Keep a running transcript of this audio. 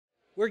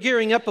We're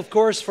gearing up, of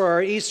course, for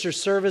our Easter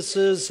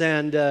services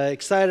and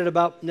excited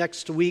about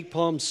next week,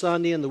 Palm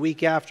Sunday, and the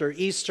week after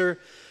Easter,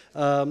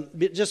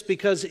 just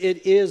because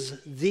it is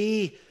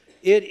the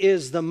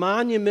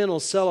monumental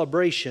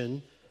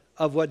celebration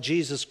of what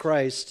Jesus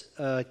Christ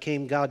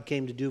God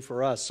came to do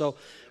for us. So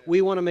we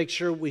want to make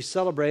sure we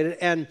celebrate it.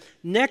 And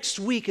next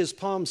week is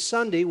Palm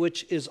Sunday,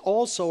 which is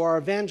also our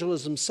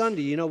Evangelism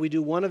Sunday. You know, we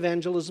do one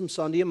Evangelism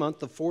Sunday a month,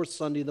 the fourth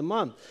Sunday of the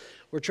month.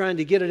 We're trying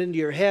to get it into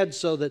your head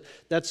so that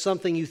that's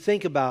something you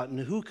think about. And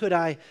who could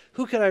I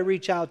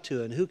reach out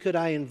to, and who could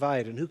I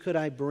invite, and who could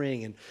I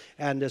bring?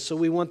 And so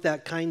we want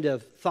that kind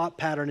of thought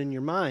pattern in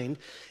your mind.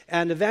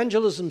 And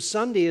Evangelism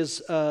Sunday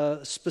is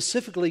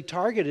specifically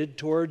targeted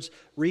towards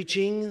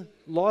reaching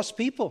lost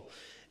people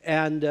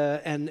and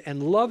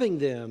loving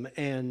them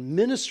and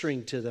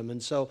ministering to them.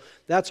 And so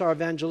that's our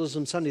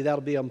Evangelism Sunday.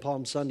 That'll be on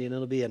Palm Sunday, and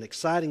it'll be an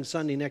exciting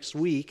Sunday next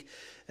week.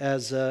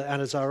 As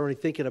I'm already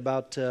thinking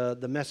about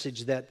the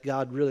message that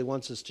God really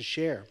wants us to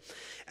share.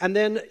 And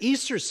then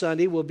Easter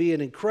Sunday will be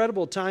an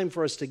incredible time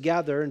for us to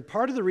gather. And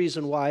part of the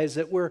reason why is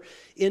that we're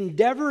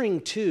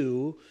endeavoring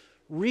to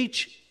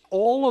reach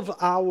all of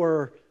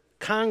our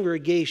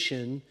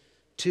congregation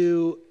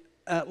to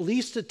at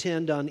least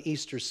attend on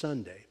Easter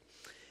Sunday.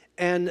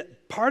 And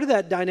part of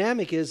that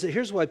dynamic is that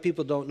here's why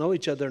people don't know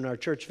each other in our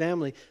church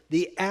family.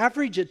 The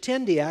average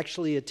attendee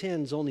actually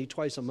attends only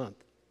twice a month.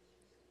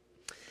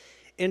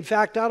 In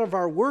fact, out of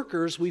our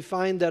workers, we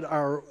find that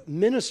our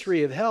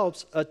ministry of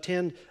helps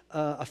attend,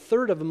 a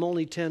third of them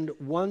only attend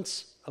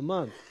once a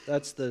month.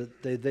 That's the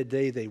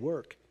day they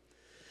work.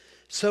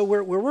 So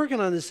we're working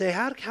on this, say,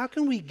 how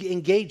can we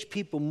engage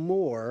people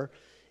more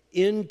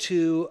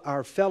into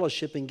our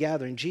fellowship and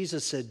gathering?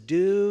 Jesus said,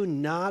 do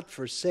not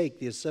forsake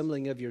the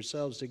assembling of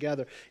yourselves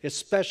together,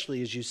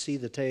 especially as you see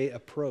the day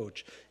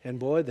approach. And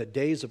boy, the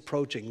day's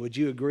approaching. Would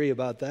you agree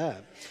about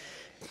that?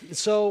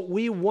 So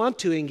we want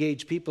to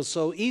engage people.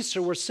 So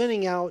Easter, we're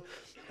sending out,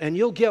 and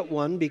you'll get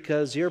one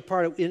because you're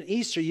part of, in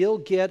Easter, you'll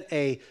get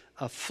a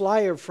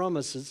flyer from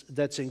us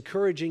that's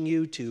encouraging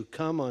you to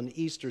come on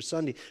Easter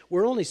Sunday.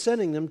 We're only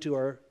sending them to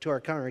our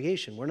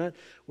congregation. We're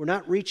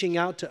not reaching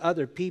out to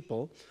other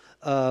people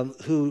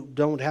who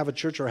don't have a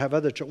church or have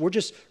other church. We're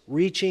just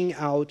reaching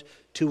out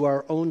to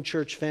our own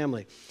church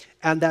family.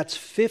 And that's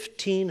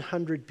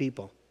 1,500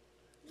 people.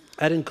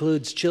 That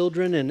includes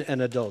children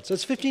and adults.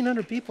 That's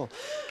 1,500 people.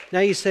 Now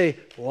you say,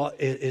 well,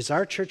 is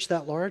our church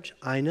that large?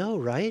 I know,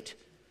 right?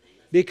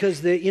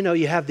 Because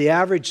you have the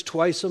average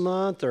twice a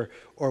month or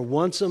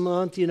once a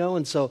month,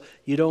 and so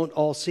you don't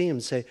all see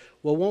them. Say,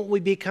 well, won't we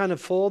be kind of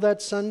full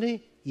that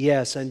Sunday?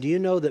 Yes, and do you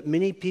know that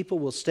many people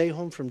will stay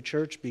home from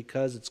church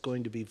because it's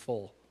going to be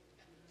full?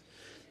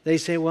 They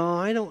say, well,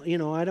 I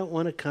don't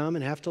want to come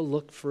and have to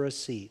look for a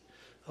seat.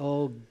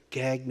 Oh,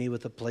 gag me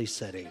with a place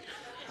setting.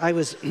 I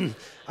was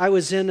in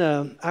a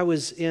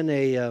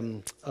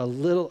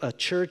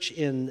church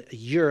in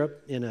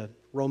Europe, in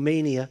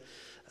Romania,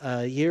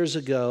 years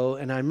ago,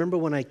 and I remember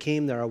when I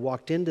came there, I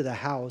walked into the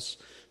house.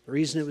 The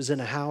reason it was in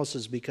a house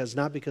is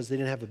not because they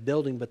didn't have a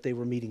building, but they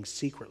were meeting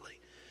secretly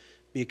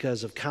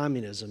because of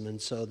communism, and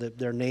so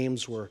their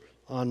names were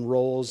on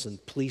rolls,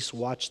 and police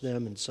watched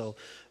them, and so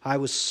I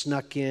was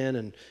snuck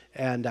in,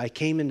 and I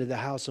came into the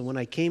house, and when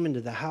I came into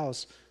the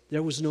house,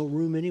 there was no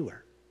room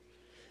anywhere.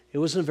 It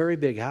wasn't a very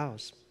big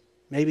house.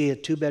 Maybe a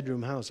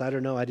 2-bedroom house. I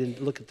don't know. I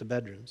didn't look at the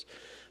bedrooms.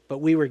 But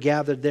we were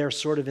gathered there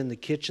sort of in the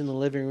kitchen, the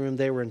living room.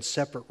 They were in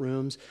separate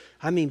rooms.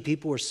 I mean,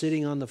 people were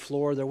sitting on the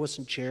floor. There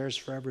wasn't chairs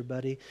for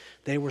everybody.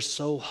 They were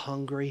so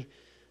hungry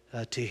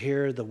to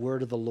hear the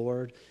word of the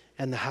Lord.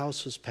 And the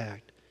house was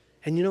packed.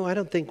 And I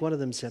don't think one of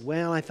them said,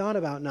 well, I thought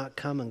about not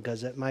coming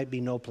because it might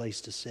be no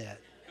place to sit.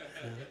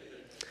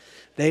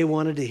 They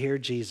wanted to hear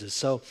Jesus.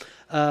 So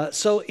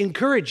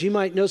encourage. You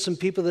might know some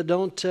people that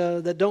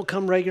don't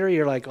come regularly.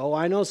 You're like, oh,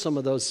 I know some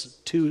of those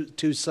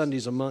two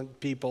Sundays a month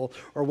people,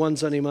 or one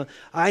Sunday a month.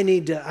 I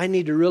need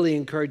to really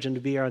encourage them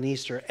to be here on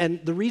Easter.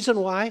 And the reason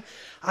why,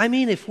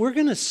 if we're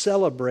going to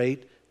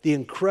celebrate the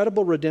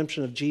incredible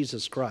redemption of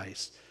Jesus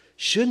Christ,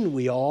 shouldn't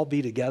we all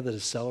be together to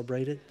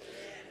celebrate it?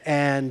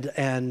 And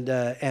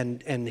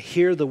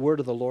hear the word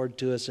of the Lord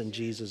to us in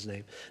Jesus'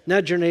 name.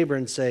 Nudge your neighbor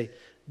and say,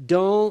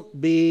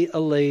 don't be a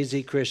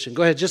lazy Christian.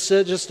 Go ahead, just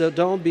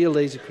don't be a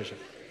lazy Christian.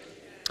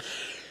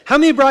 How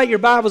many brought your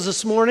Bibles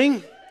this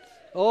morning?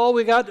 Oh,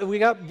 we got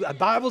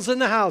Bibles in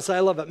the house.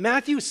 I love it.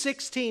 Matthew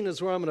 16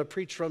 is where I'm going to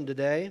preach from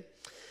today,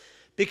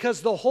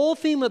 because the whole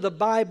theme of the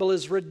Bible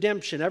is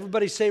redemption.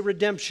 Everybody say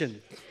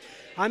redemption.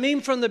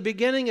 From the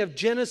beginning of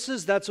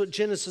Genesis, that's what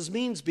Genesis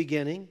means,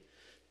 beginning,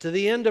 to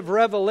the end of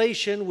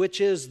Revelation, which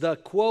is the,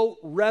 quote,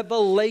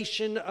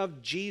 revelation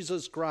of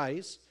Jesus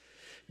Christ.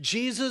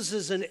 Jesus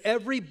is in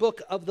every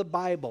book of the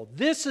Bible.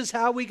 This is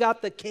how we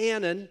got the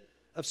canon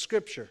of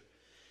Scripture.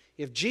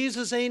 If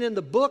Jesus ain't in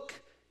the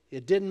book,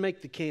 it didn't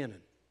make the canon.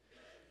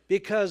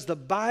 Because the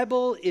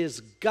Bible is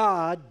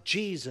God,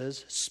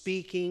 Jesus,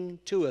 speaking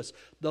to us.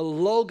 The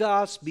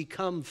Logos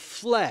become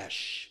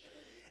flesh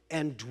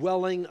and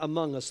dwelling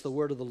among us, the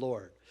word of the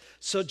Lord.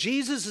 So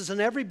Jesus is in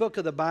every book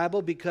of the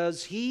Bible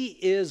because he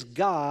is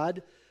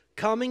God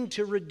coming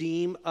to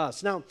redeem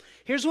us. Now,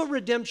 here's what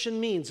redemption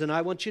means, and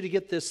I want you to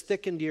get this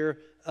thick into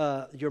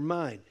your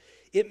mind.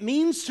 It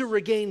means to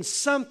regain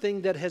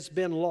something that has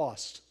been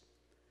lost.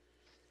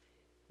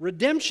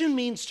 Redemption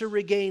means to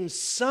regain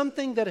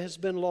something that has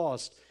been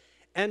lost.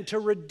 And to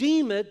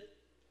redeem it,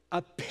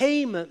 a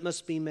payment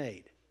must be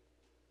made.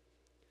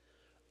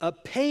 A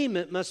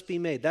payment must be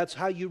made. That's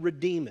how you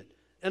redeem it.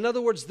 In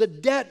other words, the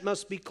debt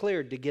must be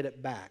cleared to get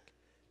it back.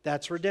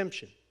 That's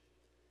redemption.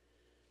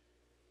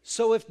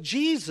 So if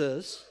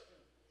Jesus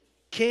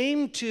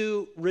came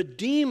to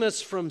redeem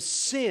us from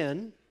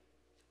sin,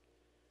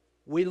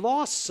 we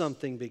lost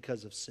something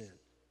because of sin.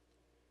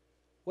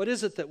 What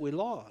is it that we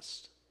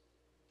lost?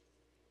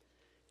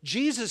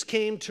 Jesus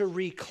came to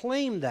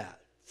reclaim that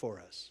for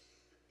us.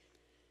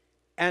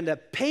 And a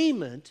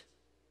payment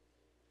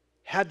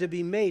had to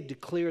be made to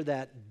clear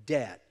that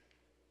debt.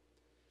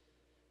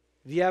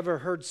 Have you ever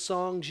heard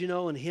songs,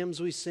 and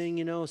hymns we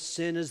sing,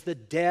 sin is the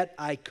debt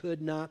I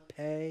could not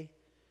pay?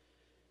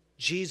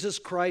 Jesus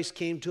Christ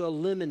came to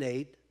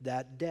eliminate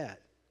that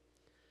debt.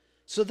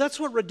 So that's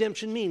what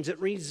redemption means.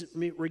 It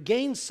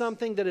regains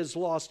something that is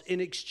lost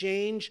in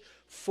exchange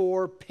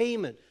for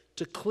payment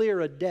to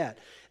clear a debt.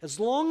 As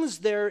long as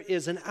there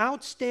is an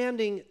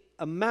outstanding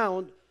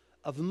amount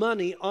of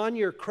money on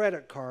your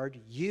credit card,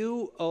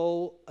 you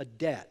owe a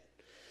debt.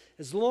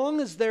 As long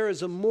as there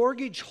is a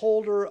mortgage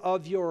holder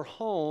of your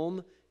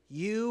home,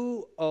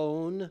 you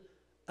own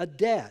a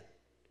debt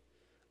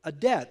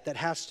that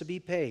has to be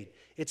paid.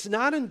 It's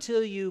not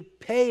until you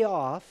pay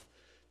off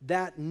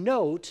that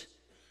note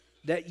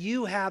that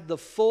you have the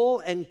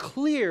full and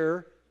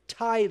clear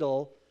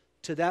title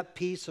to that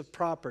piece of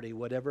property,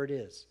 whatever it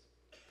is.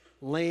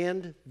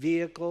 Land,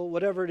 vehicle,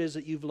 whatever it is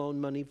that you've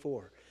loaned money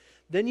for.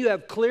 Then you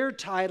have clear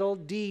title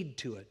deed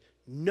to it.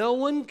 No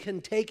one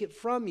can take it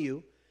from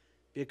you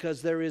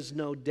because there is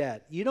no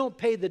debt. You don't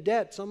pay the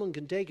debt, someone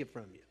can take it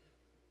from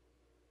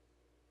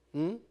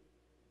you.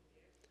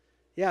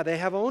 Yeah, they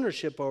have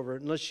ownership over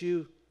it unless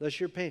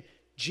you're paying.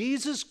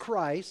 Jesus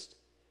Christ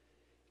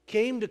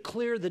came to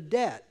clear the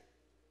debt.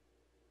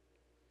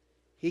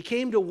 He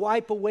came to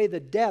wipe away the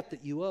debt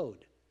that you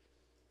owed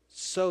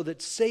so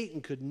that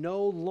Satan could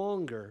no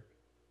longer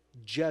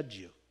judge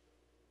you.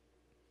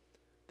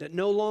 That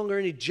no longer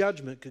any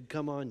judgment could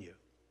come on you.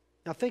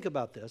 Now think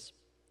about this.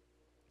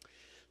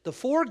 The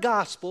four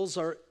Gospels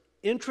are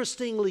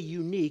interestingly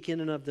unique in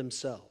and of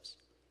themselves.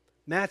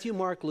 Matthew,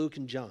 Mark, Luke,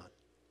 and John.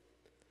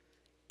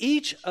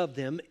 Each of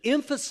them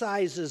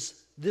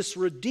emphasizes this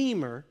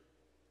Redeemer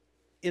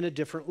in a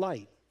different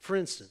light. For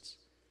instance,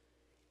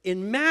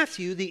 in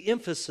Matthew, the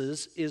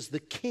emphasis is the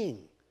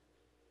king.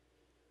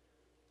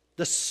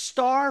 The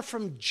star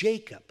from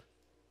Jacob.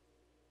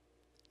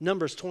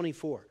 Numbers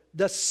 24.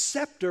 The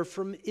scepter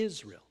from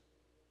Israel.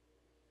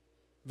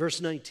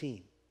 Verse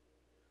 19.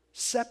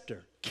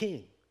 Scepter,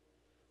 king.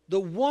 The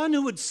one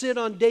who would sit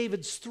on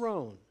David's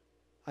throne.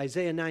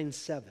 Isaiah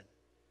 9:7.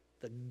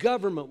 The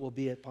government will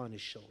be upon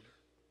his shoulder.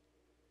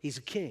 He's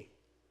a king.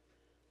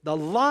 The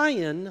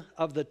Lion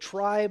of the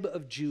tribe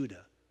of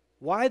Judah.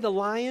 Why the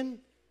lion?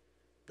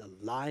 The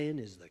lion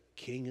is the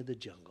king of the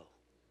jungle.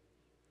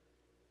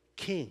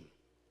 King.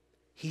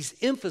 He's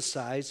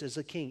emphasized as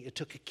a king. It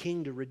took a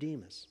king to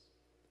redeem us.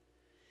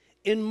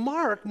 In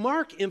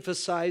Mark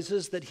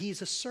emphasizes that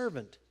he's a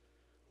servant.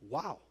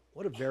 Wow,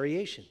 what a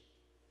variation.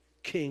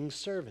 King,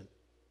 servant.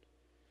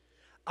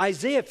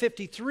 Isaiah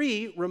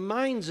 53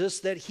 reminds us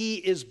that he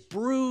is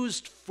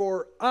bruised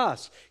for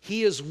us.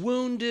 He is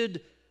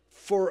wounded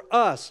for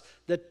us.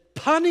 The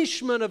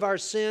punishment of our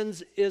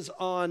sins is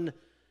on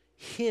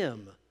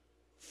him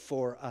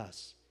for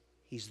us.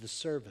 He's the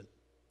servant.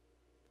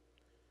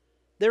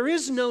 There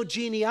is no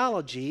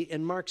genealogy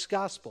in Mark's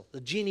gospel.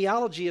 The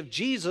genealogy of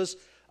Jesus,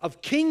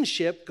 of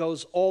kingship,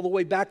 goes all the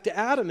way back to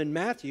Adam in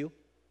Matthew.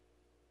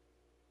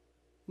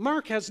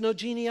 Mark has no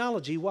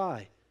genealogy.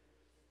 Why?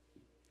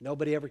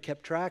 Nobody ever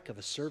kept track of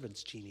a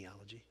servant's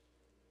genealogy.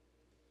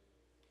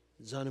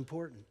 It's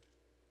unimportant.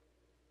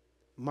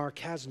 Mark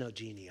has no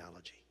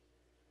genealogy.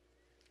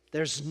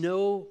 There's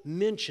no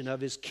mention of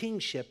his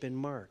kingship in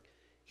Mark.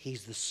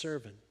 He's the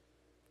servant.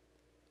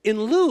 In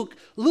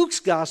Luke's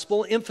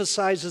gospel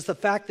emphasizes the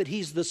fact that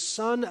he's the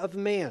Son of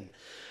Man.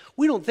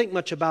 We don't think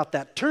much about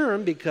that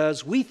term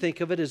because we think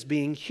of it as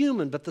being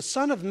human, but the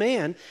Son of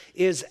Man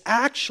is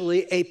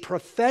actually a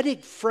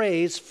prophetic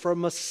phrase for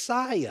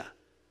Messiah.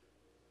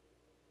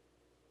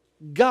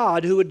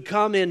 God who would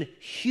come in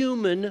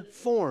human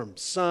form,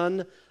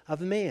 Son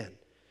of Man.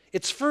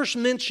 It's first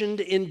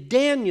mentioned in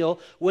Daniel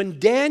when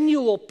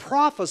Daniel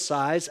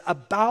prophesies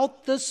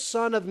about the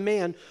Son of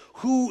Man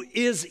who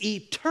is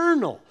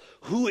eternal,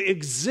 who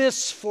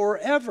exists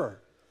forever.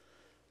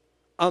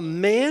 A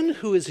man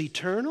who is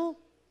eternal,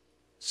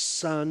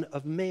 Son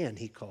of Man,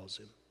 he calls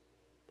him.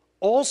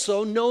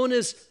 Also known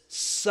as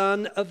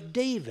Son of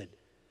David.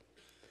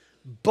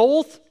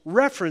 Both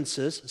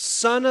references,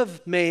 Son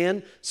of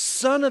Man,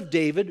 Son of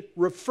David,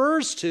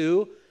 refers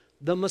to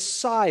the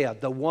Messiah,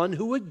 the one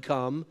who would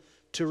come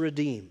to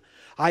redeem.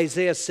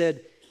 Isaiah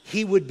said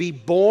he would be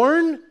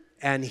born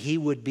and he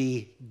would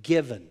be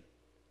given.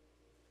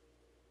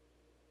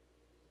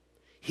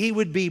 He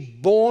would be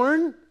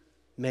born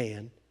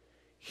man.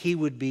 He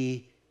would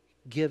be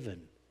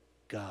given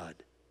God.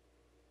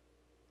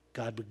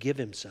 God would give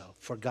himself.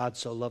 For God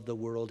so loved the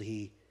world,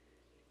 he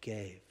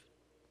gave.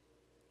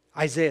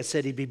 Isaiah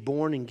said he'd be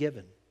born and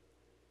given.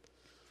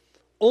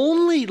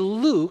 Only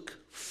Luke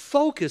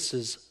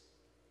focuses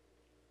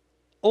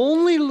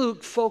on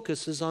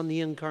the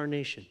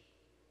incarnation.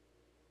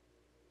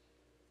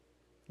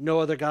 No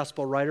other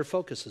gospel writer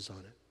focuses on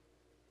it.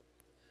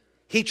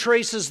 He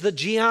traces the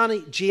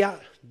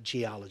genealogy.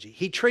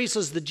 He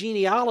traces the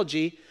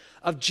genealogy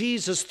of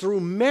Jesus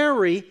through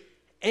Mary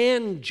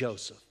and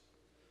Joseph,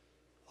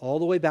 all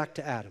the way back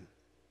to Adam.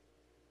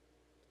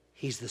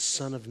 He's the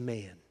Son of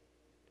Man,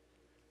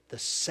 the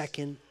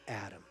second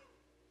Adam.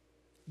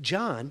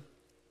 John's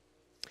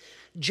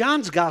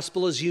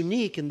gospel is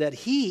unique in that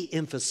he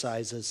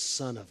emphasizes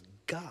Son of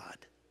God,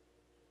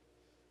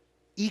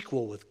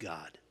 equal with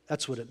God.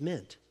 That's what it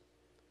meant.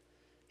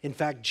 In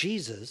fact,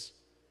 Jesus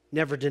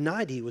never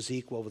denied he was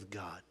equal with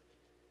God.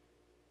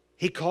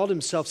 He called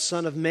himself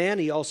Son of Man.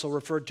 He also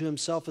referred to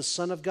himself as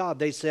Son of God.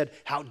 They said,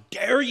 "How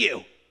dare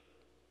you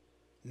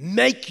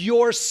make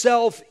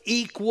yourself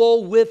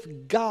equal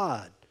with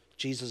God?"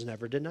 Jesus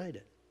never denied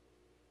it.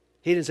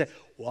 He didn't say,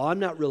 "Well, I'm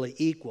not really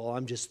equal.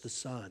 I'm just the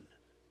Son."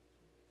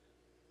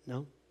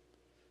 No.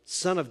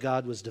 Son of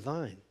God was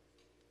divine.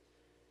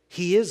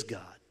 He is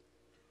God.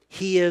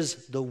 He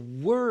is the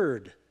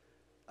Word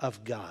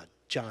of God,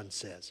 John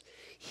says.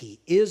 He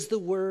is the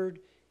Word.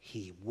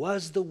 He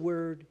was the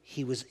Word.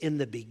 He was in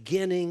the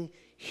beginning.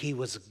 He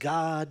was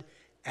God.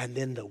 And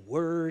then the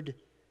Word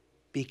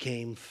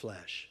became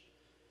flesh.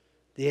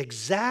 The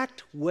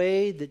exact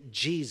way that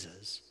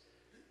Jesus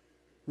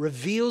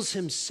reveals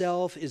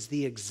himself is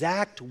the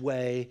exact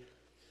way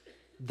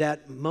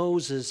that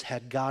Moses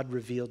had God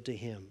revealed to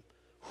him.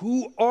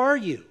 "Who are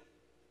you?"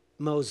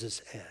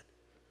 Moses said.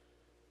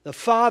 "The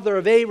father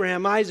of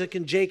Abraham, Isaac,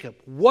 and Jacob."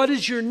 "What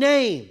is your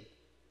name?"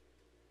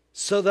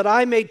 "So that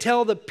I may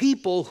tell the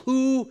people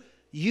who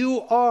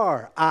you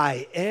are."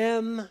 "I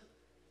am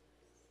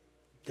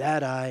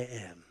that I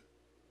am.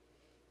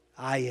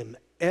 I am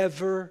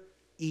ever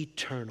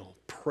eternal,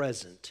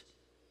 present."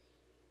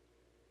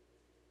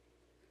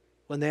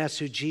 When they asked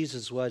who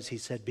Jesus was, he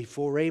said,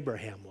 "Before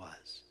Abraham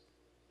was,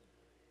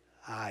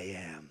 I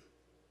am."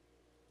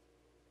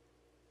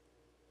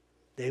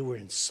 They were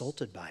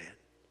insulted by it.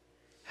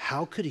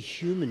 How could a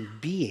human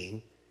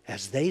being,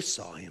 as they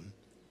saw him,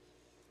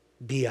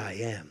 be I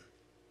am?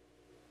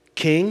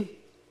 King,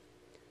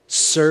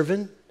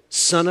 servant,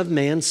 Son of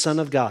Man, Son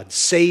of God,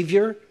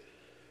 Savior,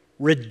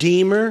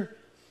 Redeemer,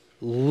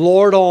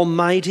 Lord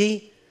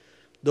Almighty,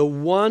 the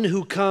one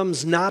who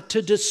comes not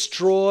to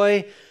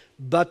destroy,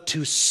 but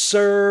to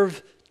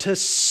serve, to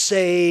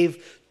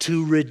save,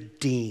 to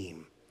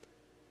redeem.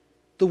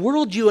 The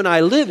world you and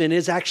I live in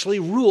is actually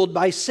ruled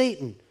by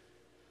Satan.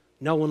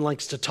 No one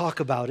likes to talk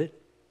about it.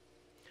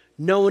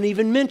 No one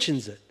even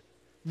mentions it.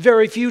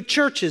 Very few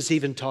churches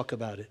even talk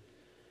about it.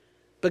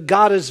 But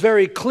God is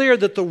very clear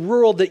that the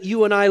world that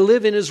you and I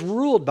live in is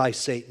ruled by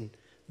Satan,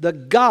 the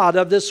god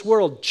of this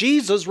world.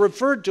 Jesus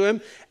referred to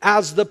him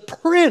as the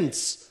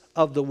prince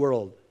of the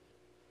world.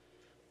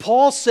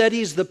 Paul said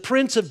he's the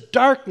prince of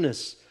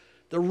darkness,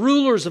 the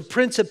rulers of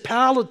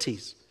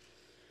principalities,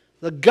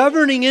 the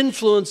governing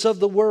influence of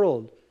the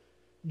world.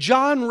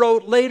 John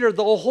wrote later,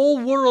 the whole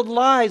world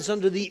lies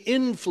under the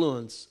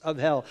influence of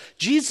hell.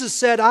 Jesus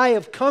said, "I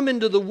have come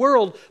into the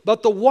world,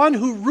 but the one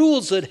who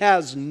rules it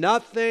has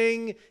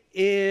nothing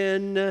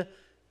in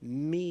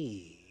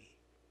me."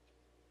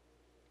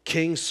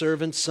 King,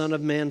 servant, Son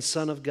of Man,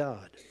 Son of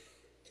God.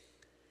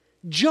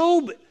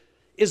 Job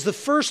is the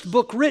first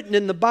book written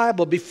in the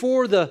Bible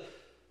before the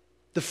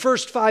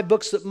first 5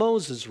 books that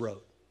Moses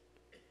wrote.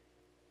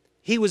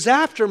 He was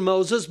after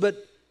Moses,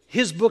 but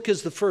his book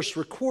is the first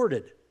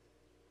recorded.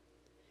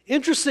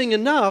 Interesting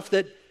enough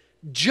that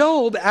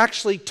Job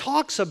actually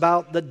talks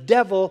about the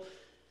devil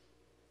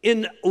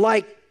in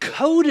like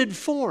coded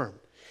form.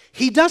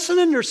 He doesn't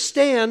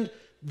understand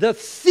the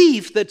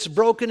thief that's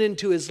broken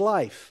into his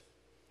life.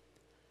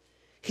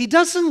 He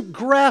doesn't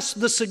grasp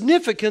the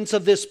significance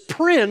of this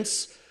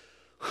prince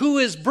who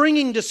is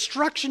bringing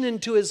destruction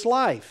into his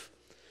life.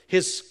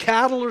 His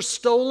cattle are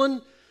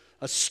stolen.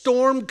 A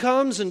storm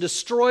comes and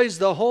destroys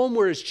the home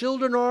where his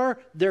children are.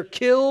 They're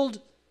killed.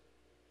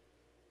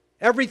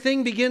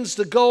 Everything begins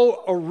to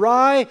go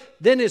awry.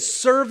 Then his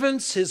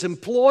servants, his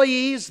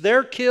employees,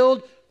 they're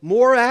killed.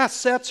 More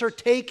assets are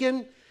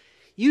taken.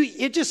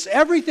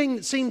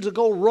 Everything seems to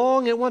go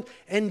wrong at once.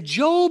 And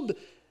Job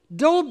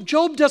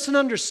doesn't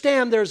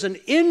understand there's an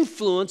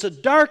influence, a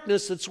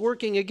darkness that's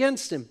working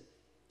against him.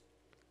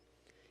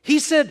 He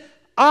said,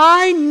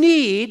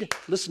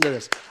 listen to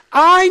this,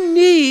 I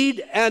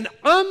need an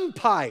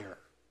umpire.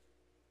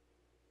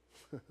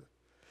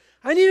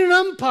 I need an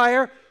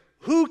umpire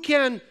who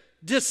can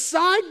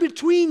decide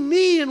between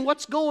me and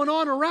what's going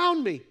on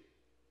around me.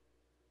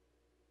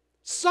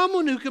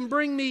 Someone who can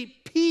bring me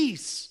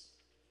peace,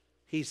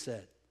 he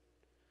said.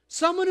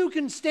 Someone who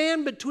can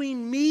stand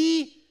between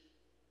me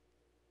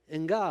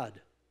and God.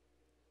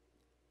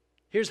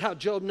 Here's how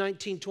Job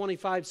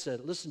 19:25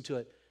 said, listen to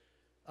it.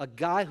 A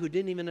guy who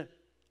didn't even,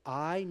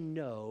 I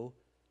know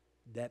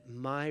that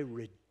my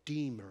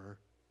Redeemer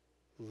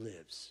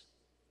lives.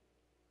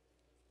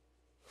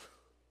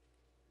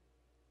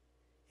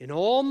 In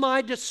all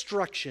my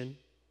destruction,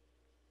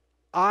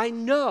 I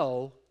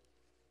know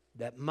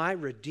that my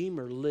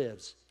Redeemer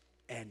lives,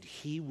 and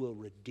He will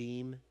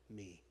redeem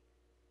me.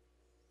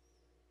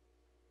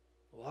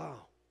 Wow.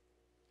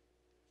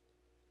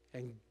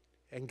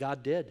 And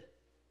God did.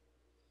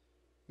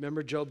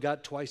 Remember, Job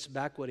got twice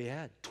back what he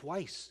had.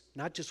 Twice.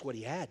 Not just what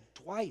he had,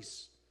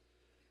 twice.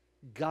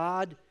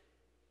 God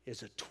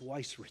is a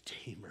twice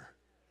redeemer.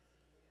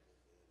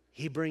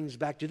 He brings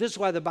back to you. This is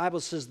why the Bible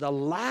says the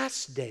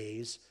last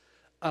days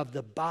of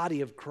the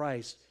body of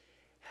Christ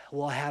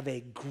will have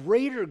a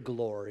greater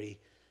glory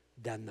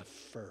than the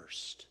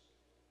first.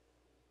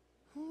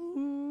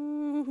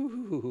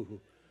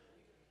 Ooh.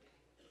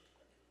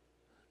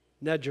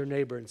 Nudge your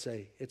neighbor and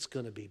say, it's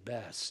going to be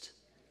best.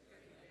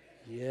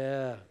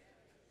 Yeah.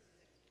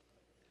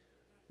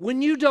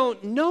 When you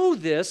don't know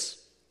this,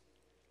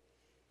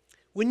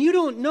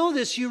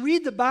 you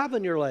read the Bible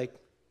and you're like,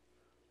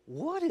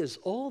 what is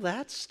all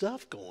that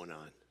stuff going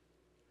on?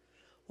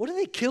 What are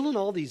they killing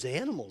all these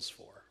animals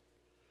for?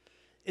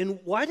 And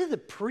why do the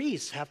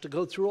priests have to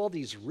go through all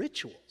these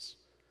rituals?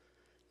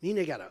 I mean,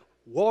 they got to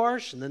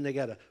wash, and then they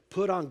got to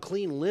put on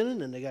clean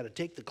linen, and they got to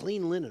take the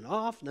clean linen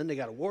off, and then they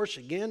got to wash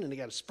again, and they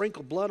got to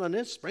sprinkle blood on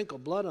this, sprinkle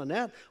blood on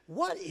that.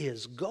 What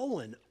is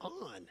going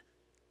on?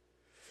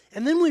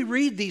 And then we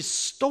read these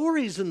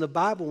stories in the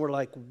Bible, and we're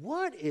like,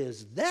 what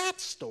is that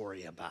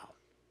story about?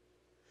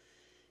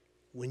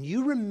 When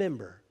you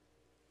remember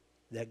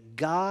that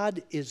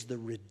God is the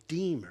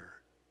Redeemer,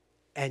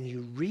 and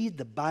you read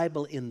the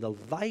Bible in the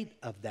light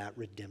of that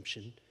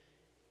redemption,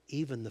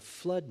 even the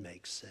flood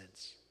makes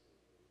sense.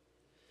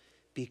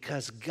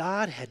 Because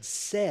God had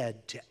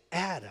said to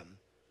Adam,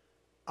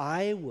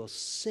 I will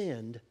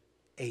send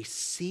a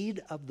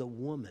seed of the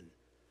woman,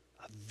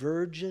 a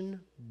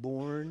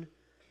virgin-born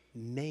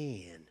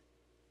man,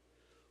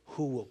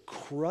 who will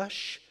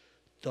crush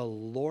the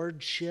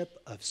lordship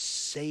of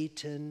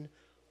Satan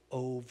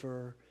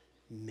over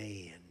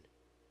man.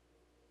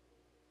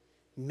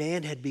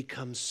 Man had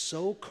become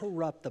so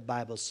corrupt, the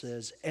Bible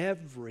says,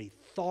 every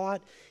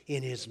thought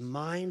in his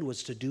mind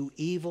was to do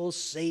evil.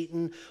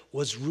 Satan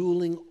was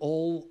ruling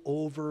all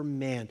over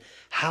man.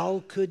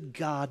 How could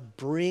God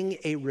bring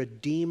a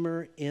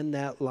redeemer in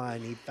that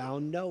line? He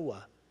found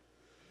Noah,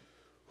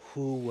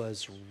 who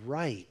was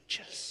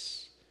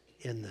righteous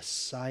in the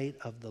sight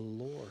of the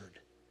Lord.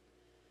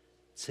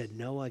 Said,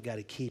 Noah, I got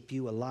to keep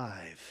you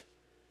alive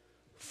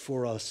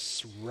for a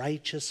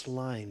righteous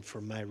line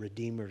for my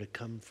Redeemer to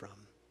come from.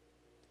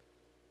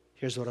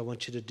 Here's what I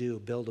want you to do.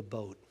 Build a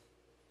boat.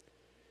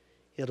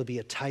 It'll be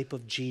a type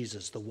of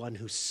Jesus, the one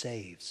who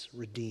saves,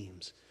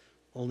 redeems.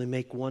 Only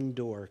make one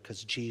door,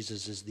 because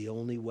Jesus is the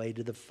only way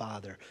to the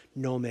Father.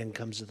 No man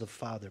comes to the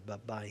Father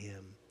but by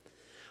Him.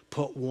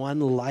 Put one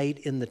light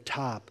in the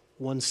top,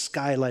 one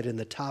skylight in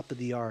the top of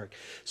the ark,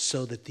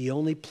 so that the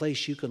only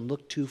place you can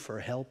look to for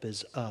help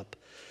is up.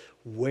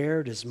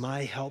 Where does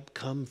my help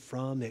come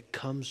from? It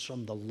comes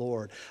from the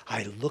Lord.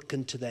 I look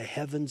into the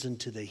heavens and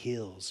to the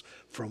hills,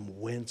 from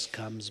whence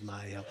comes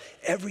my help.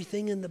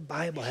 Everything in the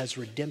Bible has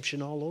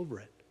redemption all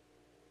over it.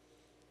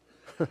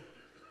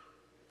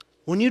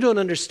 When you don't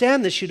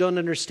understand this, you don't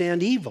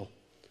understand evil.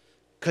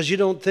 Because you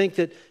don't think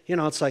that,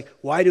 it's like,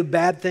 why do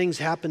bad things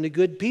happen to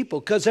good people?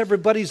 Because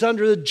everybody's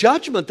under the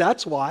judgment,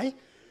 that's why.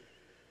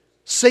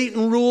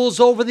 Satan rules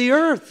over the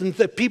earth, and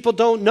if people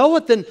don't know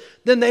it,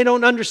 then they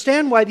don't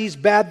understand why these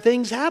bad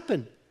things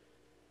happen.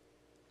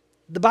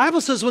 The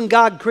Bible says when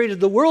God created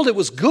the world, it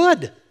was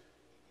good.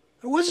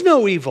 There was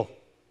no evil.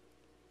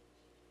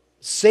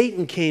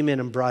 Satan came in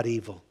and brought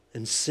evil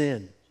and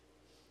sin.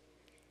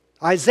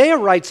 Isaiah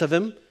writes of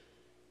him,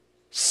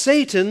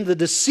 Satan, the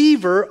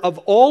deceiver of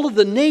all of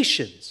the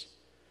nations.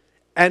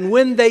 And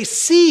when they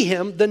see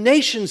him, the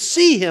nations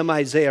see him,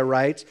 Isaiah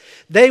writes,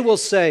 they will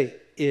say,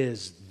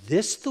 is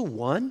this the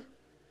one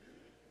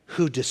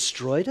who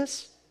destroyed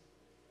us?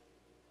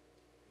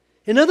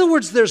 In other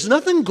words, there's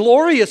nothing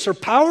glorious or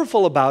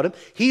powerful about him.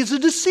 He's a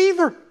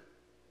deceiver.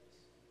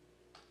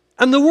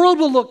 And the world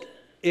will look,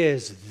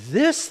 is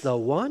this the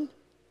one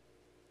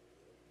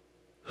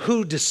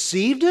who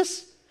deceived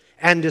us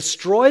and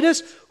destroyed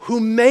us,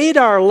 who made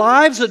our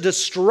lives a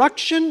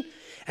destruction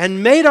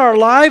and made our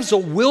lives a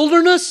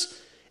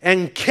wilderness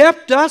and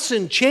kept us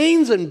in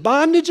chains and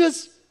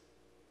bondages?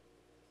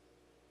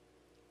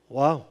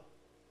 Wow.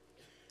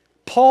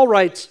 Paul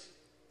writes,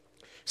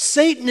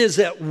 Satan is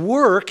at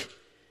work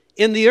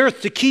in the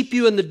earth to keep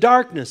you in the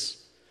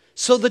darkness,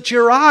 so that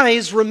your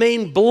eyes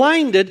remain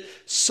blinded,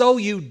 so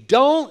you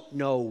don't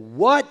know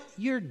what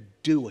you're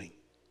doing.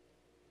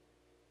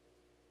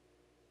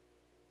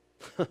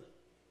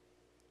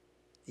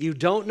 You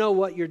don't know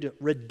what you're doing.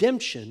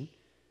 Redemption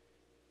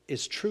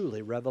is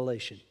truly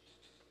revelation.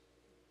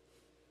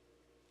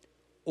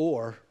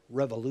 Or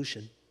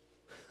revolution.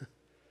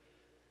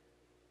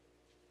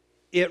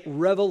 It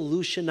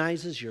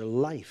revolutionizes your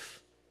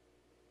life.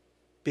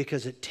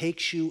 because it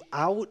takes you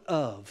out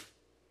of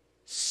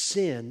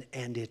sin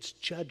and its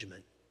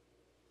judgment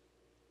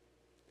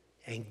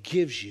and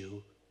gives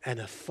you an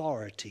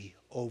authority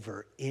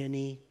over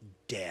any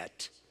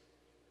debt.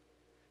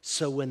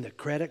 So when the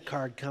credit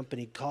card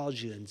company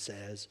calls you and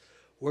says,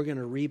 we're going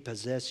to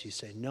repossess you,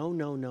 say, no,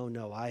 no, no,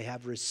 no, I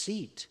have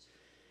receipt.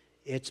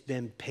 It's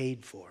been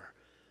paid for.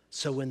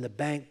 So when the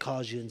bank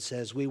calls you and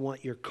says, we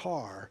want your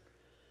car,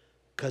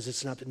 because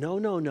it's not, no,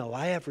 no, no,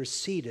 I have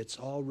receipt. It's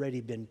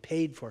already been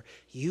paid for.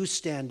 You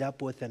stand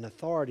up with an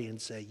authority and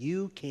say,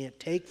 you can't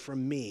take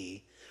from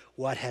me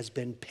what has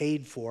been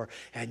paid for.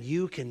 And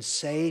you can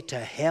say to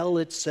hell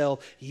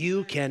itself,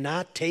 you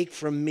cannot take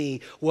from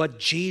me what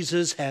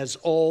Jesus has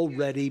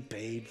already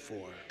paid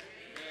for.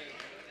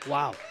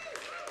 Wow.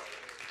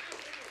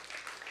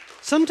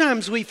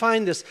 Sometimes we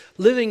find this,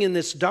 living in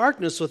this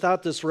darkness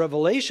without this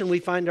revelation, we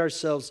find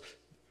ourselves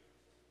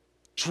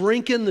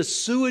drinking the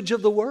sewage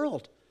of the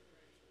world.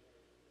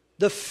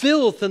 The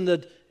filth and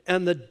the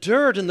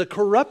dirt and the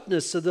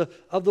corruptness of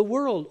the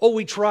world. Oh,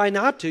 we try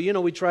not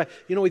to.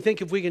 We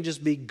think if we can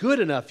just be good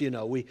enough,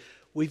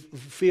 we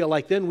feel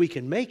like then we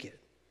can make it.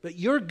 But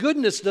your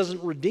goodness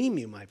doesn't redeem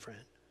you, my friend.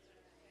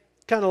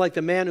 Kind of like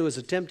the man who was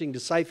attempting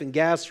to siphon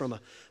gas from a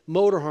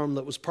motorhome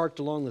that was parked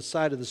along the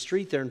side of the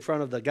street there in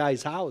front of the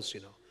guy's house,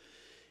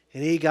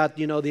 And he got,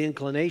 the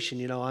inclination,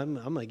 I'm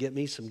going to get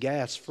me some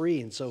gas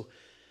free. And so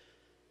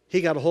he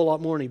got a whole lot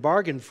more than he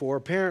bargained for.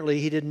 Apparently,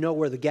 he didn't know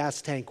where the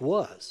gas tank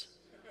was.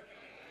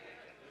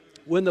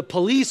 When the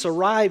police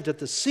arrived at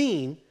the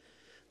scene,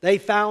 they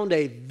found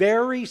a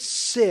very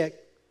sick,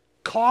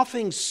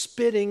 coughing,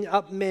 spitting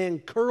up man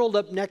curled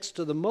up next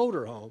to the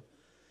motorhome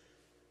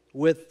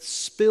with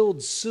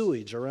spilled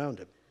sewage around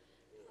him.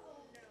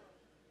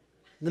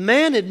 The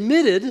man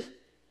admitted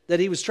that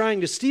he was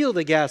trying to steal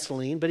the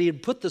gasoline, but he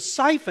had put the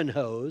siphon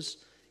hose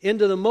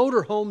into the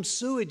motorhome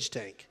sewage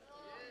tank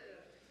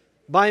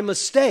by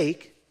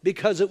mistake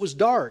because it was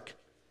dark.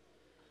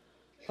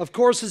 Of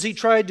course, as he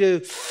tried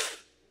to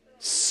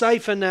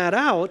siphon that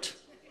out,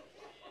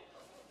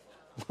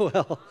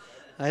 well,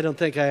 I don't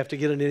think I have to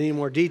get into any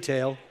more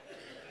detail.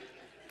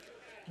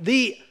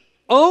 The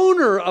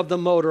owner of the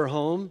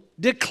motorhome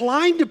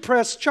declined to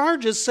press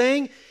charges,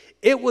 saying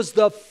it was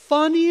the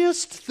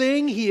funniest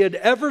thing he had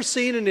ever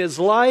seen in his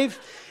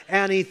life,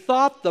 and he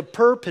thought the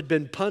perp had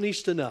been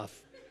punished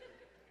enough.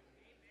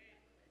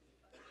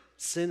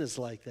 Sin is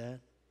like that.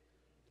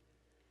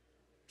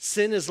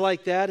 Sin is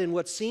like that, and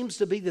what seems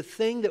to be the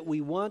thing that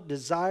we want,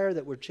 desire,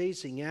 that we're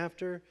chasing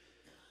after,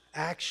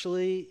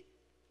 actually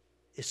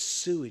is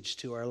sewage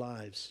to our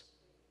lives.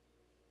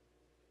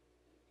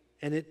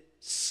 And it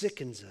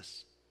sickens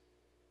us.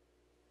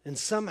 And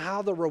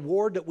somehow the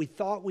reward that we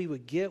thought we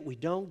would get, we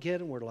don't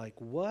get, and we're like,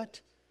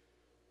 what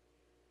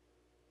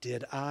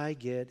did I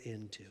get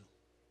into?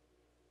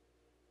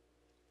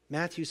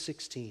 Matthew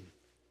 16.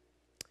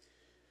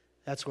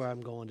 That's where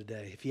I'm going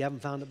today. If you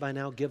haven't found it by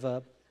now, give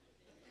up.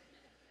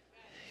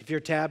 If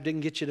your tab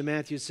didn't get you to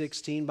Matthew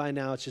 16 by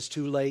now, it's just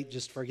too late.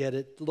 Just forget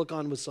it. Look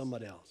on with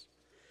somebody else.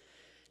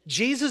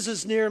 Jesus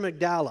is near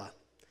Magdala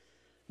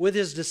with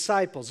his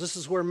disciples. This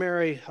is where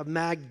Mary of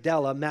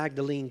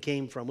Magdalene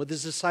came from. With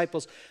his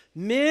disciples,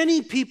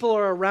 many people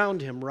are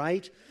around him,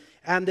 right?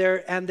 And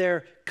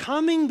they're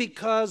coming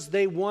because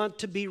they want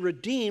to be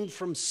redeemed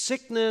from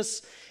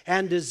sickness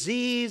and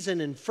disease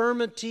and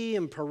infirmity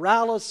and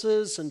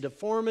paralysis and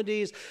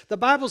deformities. The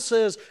Bible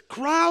says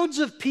crowds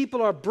of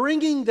people are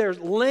bringing their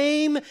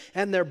lame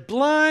and their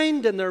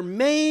blind and their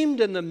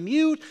maimed and the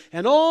mute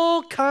and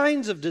all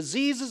kinds of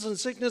diseases and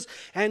sickness.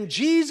 And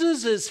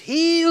Jesus is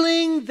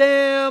healing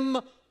them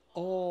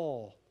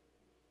all.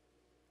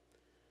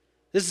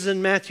 This is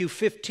in Matthew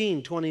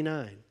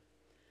 15:29.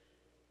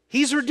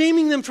 He's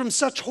redeeming them from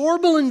such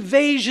horrible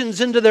invasions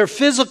into their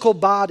physical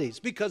bodies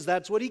because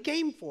that's what he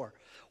came for.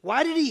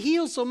 Why did he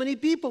heal so many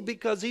people?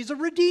 Because he's a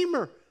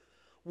redeemer.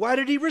 Why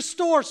did he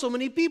restore so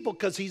many people?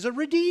 Because he's a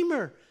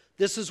redeemer.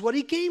 This is what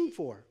he came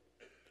for.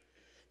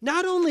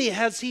 Not only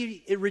has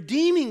he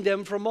redeeming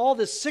them from all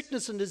this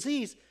sickness and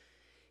disease,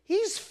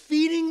 he's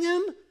feeding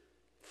them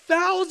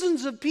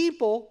thousands of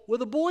people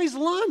with a boy's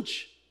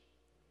lunch,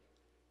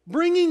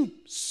 bringing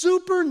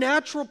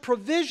supernatural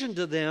provision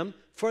to them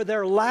for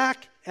their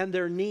lack and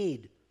their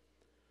need.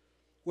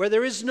 Where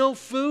there is no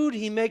food,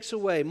 he makes a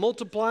way,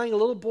 multiplying a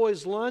little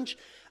boy's lunch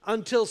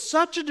until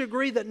such a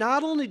degree that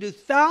not only do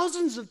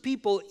thousands of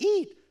people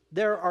eat,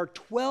 there are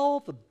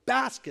 12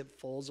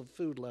 basketfuls of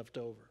food left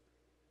over.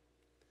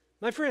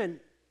 My friend,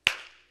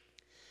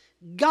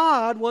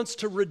 God wants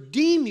to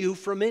redeem you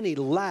from any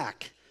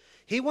lack.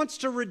 He wants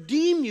to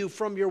redeem you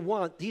from your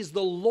want. He's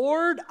the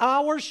Lord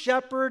our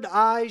shepherd,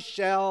 I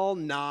shall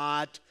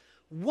not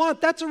want.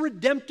 That's a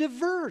redemptive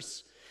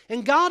verse.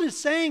 And God is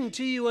saying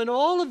to you, in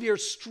all of your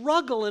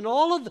struggle and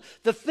all of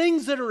the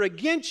things that are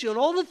against you and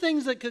all the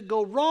things that could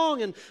go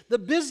wrong, and the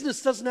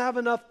business doesn't have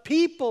enough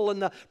people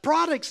and the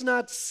product's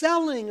not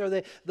selling or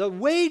the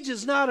wage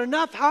is not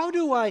enough, how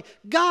do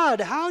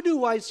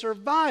I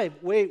survive?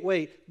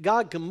 Wait,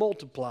 God can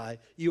multiply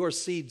your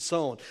seed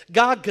sown.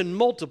 God can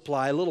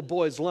multiply a little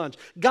boy's lunch.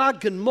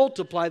 God can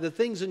multiply the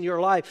things in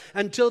your life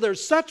until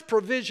there's such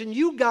provision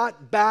you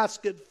got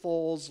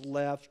basketfuls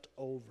left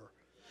over.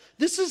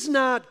 This is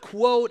not,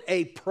 quote,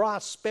 a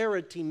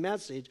prosperity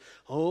message.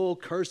 Oh,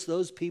 curse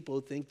those people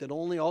who think that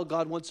all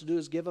God wants to do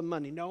is give them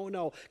money.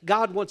 No.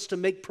 God wants to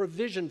make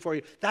provision for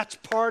you. That's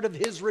part of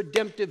His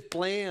redemptive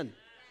plan.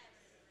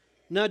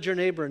 Nudge your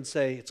neighbor and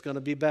say, it's going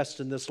to be best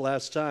in this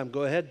last time.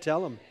 Go ahead,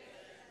 tell him.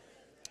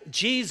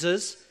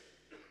 Jesus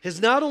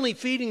is not only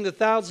feeding the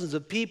thousands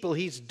of people,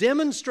 He's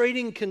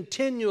demonstrating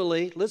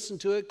continually, listen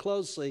to it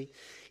closely,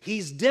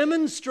 He's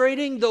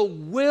demonstrating the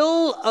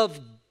will of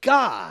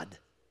God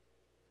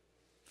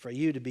for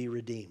you to be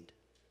redeemed.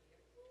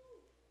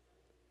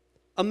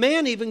 A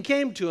man even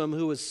came to Him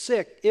who was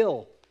sick,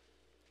 ill,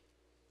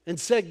 and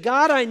said,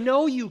 God, I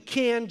know you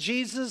can.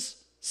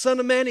 Jesus, Son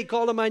of Man, He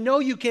called Him, I know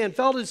you can.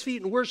 Fell at His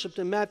feet and worshiped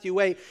Him, Matthew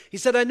 8. He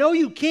said, I know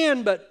you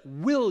can, but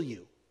will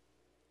you?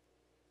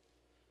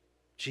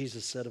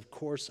 Jesus said, of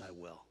course I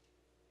will.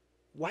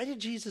 Why did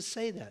Jesus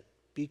say that?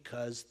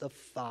 Because the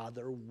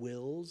Father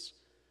wills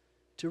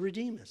to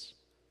redeem us.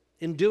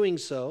 In doing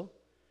so,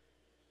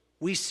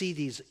 we see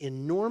these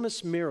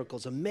enormous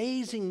miracles,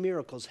 amazing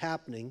miracles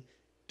happening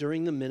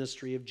during the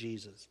ministry of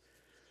Jesus.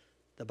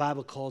 The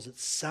Bible calls it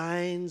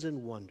signs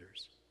and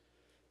wonders.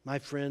 My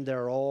friend,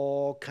 there are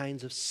all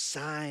kinds of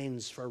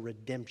signs for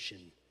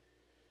redemption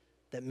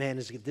that man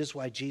is given. This is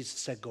why Jesus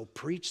said, go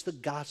preach the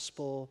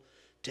gospel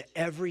to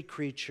every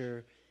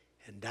creature,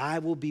 and I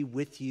will be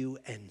with you,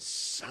 and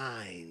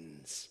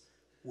signs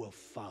will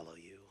follow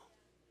you.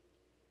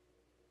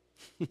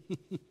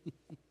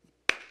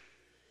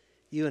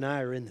 You and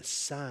I are in the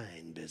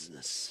sign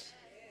business.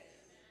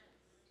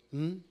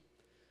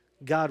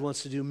 God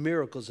wants to do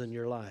miracles in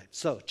your life.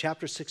 So,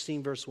 chapter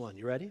 16, verse 1.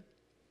 You ready?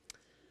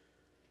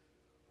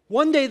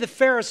 One day the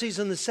Pharisees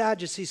and the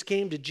Sadducees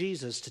came to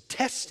Jesus to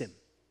test Him.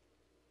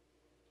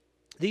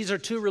 These are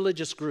two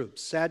religious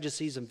groups,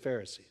 Sadducees and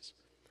Pharisees.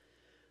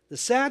 The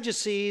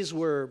Sadducees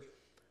were,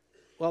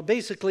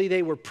 basically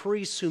they were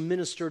priests who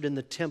ministered in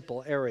the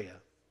temple area.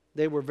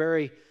 They were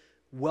very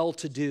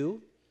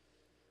well-to-do,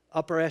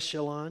 upper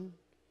echelon,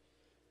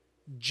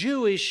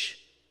 Jewish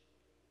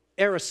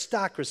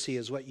aristocracy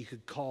is what you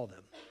could call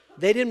them.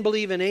 They didn't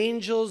believe in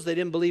angels. They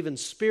didn't believe in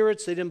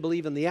spirits. They didn't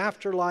believe in the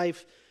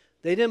afterlife.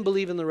 They didn't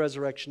believe in the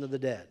resurrection of the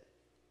dead.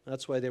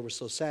 That's why they were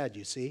so sad,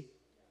 you see.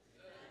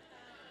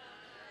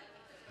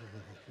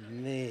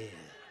 Man.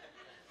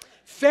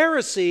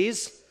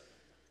 Pharisees,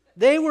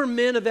 they were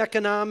men of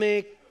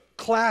economic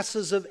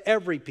classes of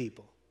every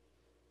people.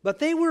 But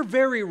they were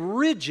very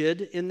rigid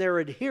in their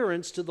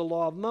adherence to the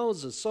law of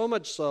Moses, so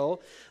much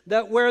so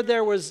that where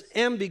there was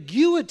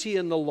ambiguity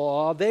in the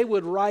law, they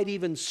would write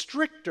even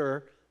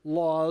stricter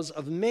laws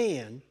of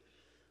man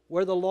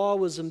where the law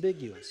was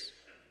ambiguous.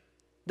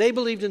 They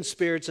believed in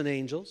spirits and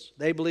angels.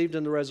 They believed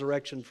in the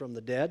resurrection from the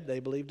dead. They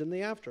believed in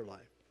the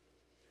afterlife.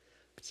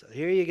 So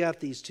here you got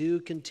these two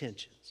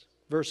contentions.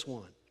 Verse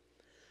 1.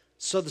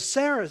 So the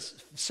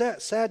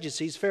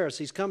Sadducees,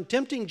 Pharisees, come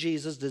tempting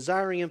Jesus,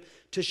 desiring Him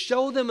to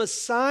show them a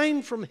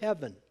sign from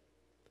heaven.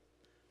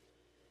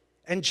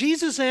 And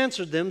Jesus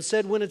answered them,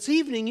 said, when it's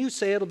evening, you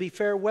say it'll be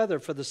fair weather,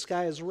 for the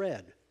sky is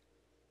red.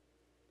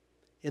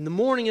 In the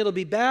morning, it'll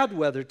be bad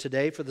weather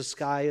today, for the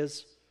sky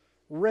is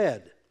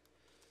red.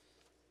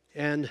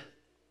 And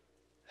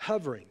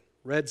hovering.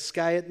 Red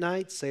sky at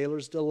night,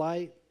 sailor's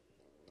delight.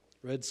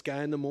 Red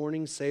sky in the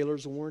morning,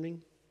 sailor's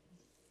warning.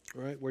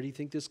 All right, where do you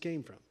think this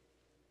came from?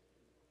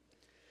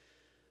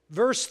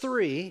 Verse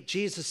 3,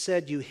 Jesus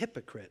said, you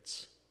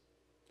hypocrites,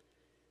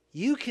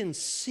 you can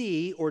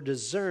see or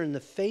discern the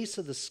face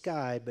of the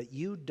sky, but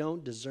you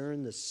don't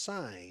discern the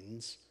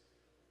signs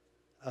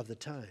of the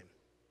time.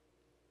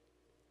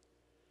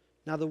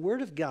 Now, the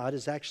Word of God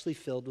is actually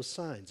filled with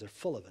signs. They're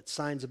full of it.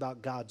 Signs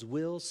about God's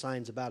will,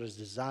 signs about His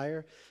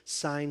desire,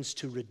 signs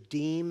to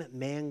redeem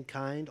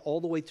mankind, all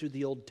the way through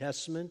the Old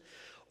Testament.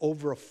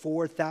 Over a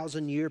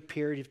 4,000-year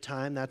period of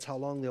time, that's how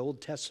long the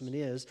Old Testament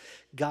is,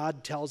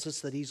 God tells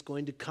us that He's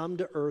going to come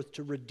to earth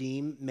to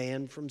redeem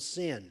man from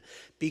sin.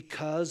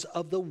 Because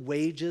of the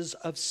wages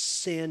of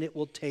sin, it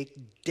will take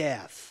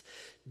death.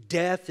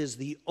 Death is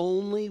the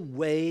only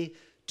way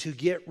to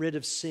get rid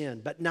of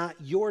sin, but not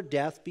your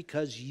death,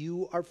 because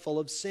you are full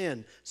of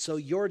sin. So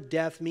your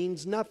death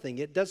means nothing.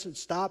 It doesn't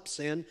stop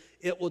sin.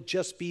 It will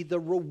just be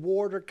the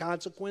reward or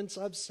consequence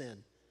of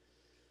sin.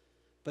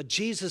 But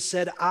Jesus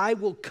said, I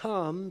will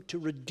come to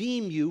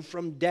redeem you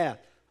from death.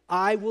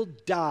 I will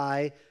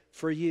die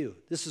for you.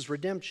 This is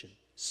redemption.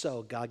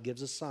 So God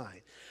gives a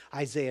sign.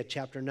 Isaiah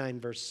chapter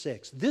 9, verse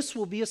 6. This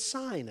will be a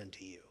sign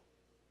unto you.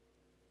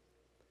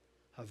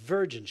 A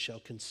virgin shall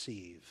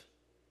conceive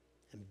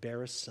and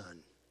bear a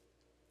son,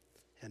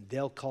 and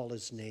they'll call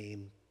his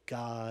name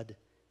God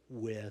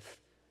with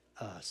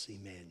us,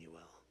 Emmanuel.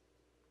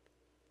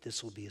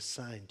 This will be a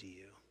sign to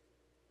you.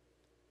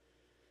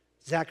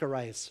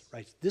 Zacharias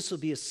writes, this will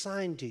be a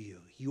sign to you.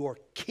 Your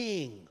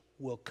king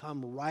will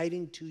come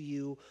riding to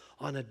you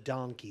on a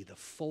donkey, the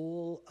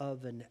foal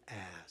of an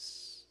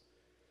ass.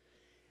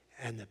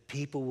 And the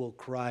people will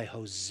cry,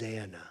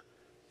 Hosanna.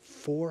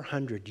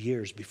 400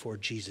 years before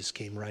Jesus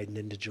came riding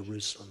into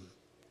Jerusalem.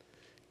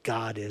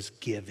 God is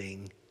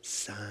giving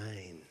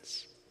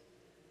signs.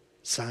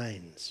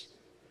 Signs.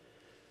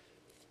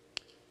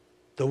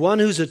 The one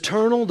who's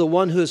eternal, the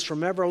one who is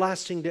from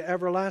everlasting to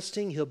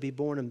everlasting, he'll be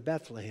born in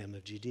Bethlehem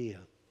of Judea.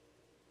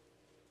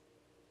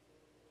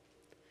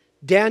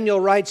 Daniel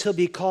writes he'll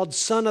be called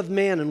Son of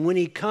Man, and when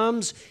he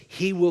comes,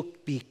 he will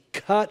be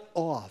cut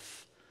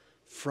off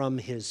from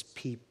his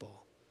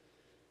people.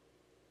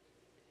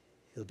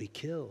 He'll be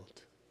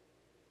killed.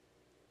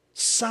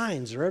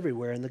 Signs are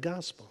everywhere in the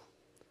gospel.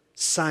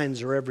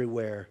 Signs are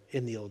everywhere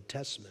in the Old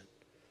Testament.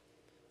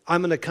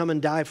 I'm going to come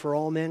and die for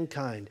all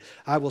mankind.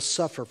 I will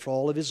suffer for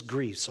all of his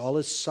griefs, all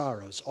his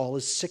sorrows, all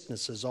his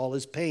sicknesses, all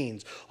his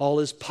pains, all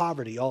his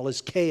poverty, all his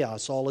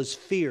chaos, all his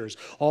fears,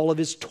 all of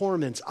his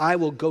torments. I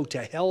will go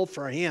to hell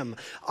for him.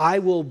 I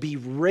will be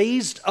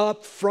raised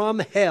up from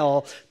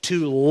hell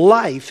to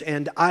life,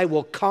 and I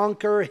will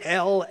conquer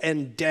hell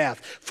and death,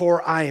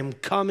 for I am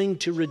coming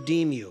to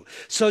redeem you.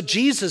 So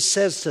Jesus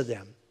says to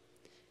them,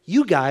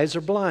 you guys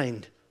are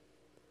blind.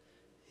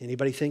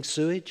 Anybody think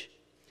sewage?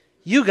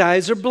 You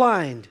guys are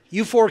blind.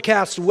 You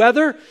forecast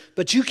weather,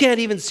 but you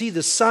can't even see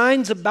the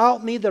signs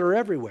about me that are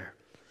everywhere.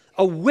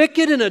 A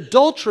wicked and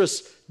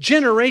adulterous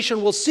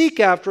generation will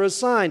seek after a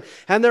sign,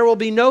 and there will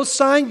be no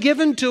sign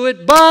given to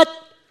it but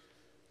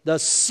the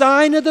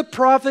sign of the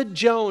prophet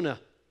Jonah.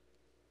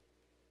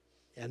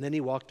 And then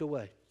he walked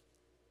away.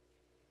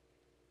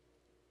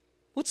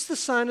 What's the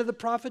sign of the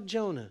prophet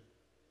Jonah?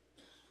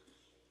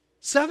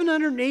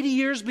 780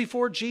 years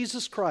before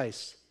Jesus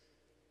Christ.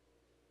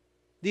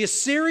 The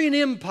Assyrian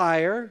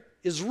Empire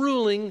is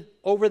ruling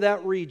over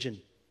that region,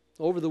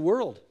 over the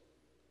world.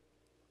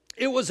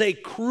 It was a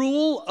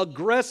cruel,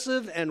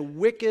 aggressive, and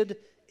wicked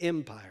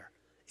empire.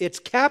 Its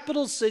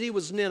capital city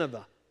was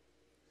Nineveh.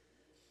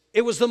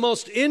 It was the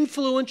most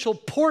influential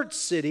port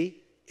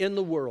city in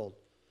the world,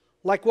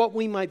 like what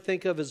we might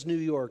think of as New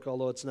York,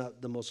 although it's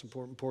not the most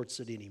important port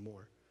city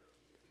anymore.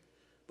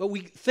 But we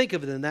think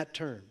of it in that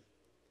term.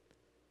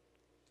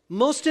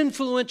 Most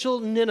influential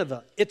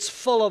Nineveh. It's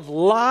full of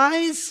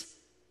lies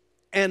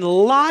and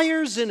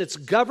liars in its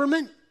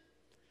government.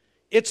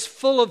 It's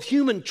full of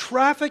human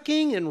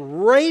trafficking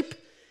and rape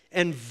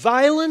and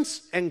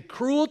violence and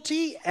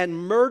cruelty and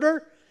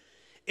murder.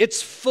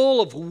 It's full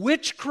of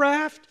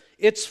witchcraft.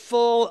 It's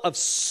full of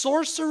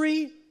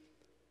sorcery.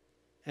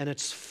 And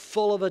it's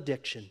full of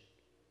addiction.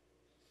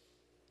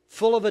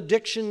 Full of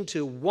addiction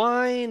to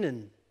wine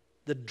and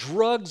the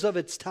drugs of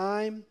its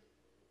time.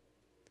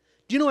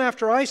 Do you know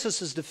after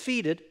ISIS is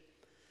defeated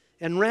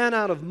and ran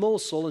out of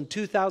Mosul in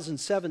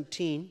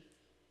 2017,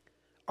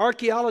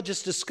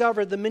 archaeologists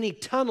discovered the many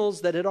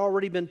tunnels that had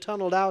already been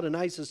tunneled out, and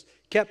ISIS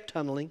kept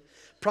tunneling.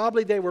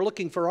 Probably they were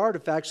looking for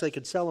artifacts they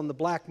could sell on the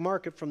black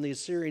market from the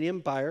Assyrian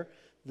Empire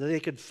that they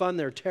could fund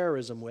their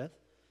terrorism with.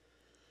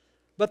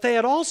 But they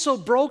had also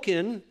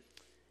broken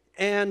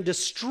and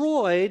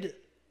destroyed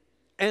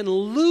and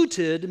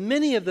looted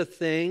many of the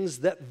things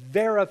that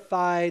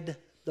verified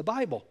the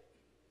Bible,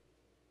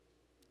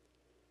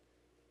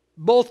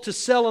 both to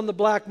sell on the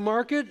black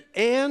market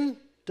and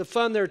to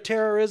fund their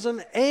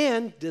terrorism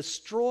and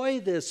destroy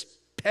this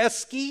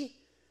pesky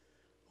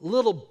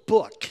little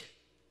book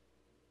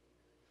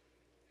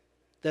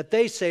that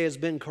they say has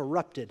been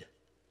corrupted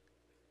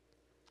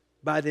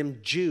by them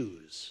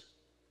Jews.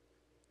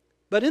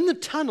 But in the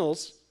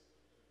tunnels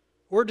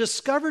were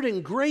discovered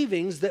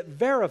engravings that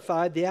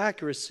verified the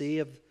accuracy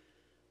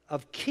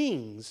of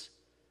kings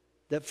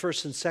that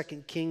 1st and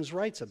 2nd Kings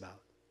writes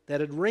about,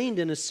 that had reigned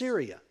in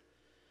Assyria,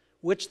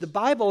 which the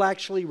Bible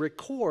actually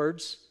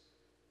records.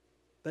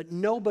 But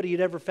nobody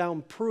had ever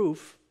found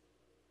proof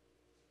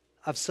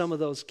of some of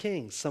those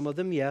kings. Some of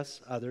them, yes,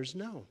 others,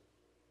 no.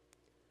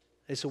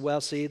 They said,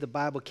 well, see, the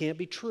Bible can't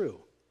be true.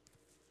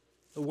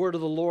 The word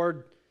of the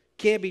Lord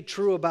can't be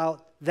true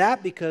about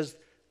that because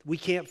we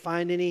can't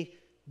find any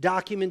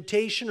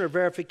documentation or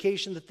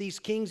verification that these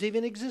kings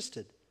even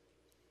existed.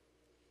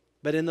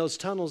 But in those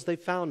tunnels, they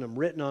found them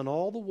written on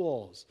all the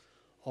walls,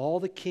 all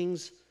the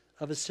kings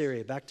of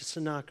Assyria, back to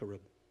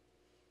Sennacherib.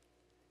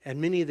 And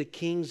many of the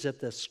kings that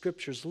the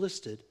scriptures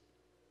listed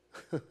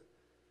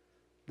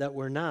that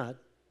were not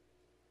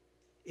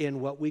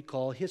in what we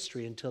call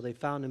history until they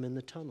found them in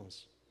the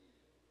tunnels.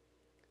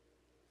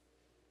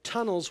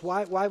 Tunnels,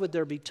 why would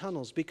there be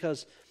tunnels?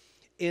 Because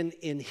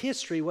in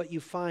history, what you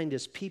find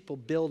is people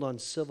build on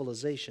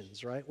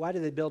civilizations, right? Why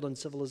do they build on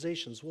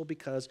civilizations? Well,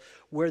 because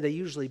where they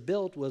usually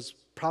built was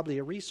probably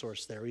a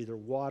resource there, either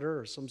water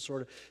or some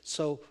sort of.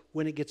 So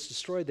when it gets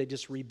destroyed, they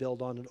just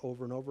rebuild on it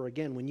over and over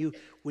again. When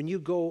you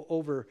go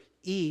over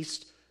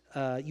east,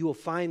 you will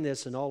find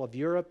this in all of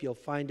Europe. You'll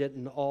find it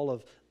in all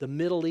of the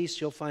Middle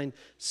East. You'll find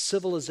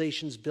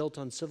civilizations built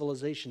on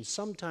civilizations.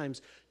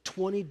 Sometimes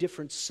 20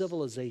 different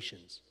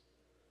civilizations.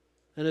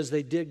 And as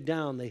they dig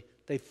down,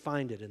 they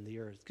find it in the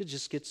earth. It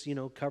just gets,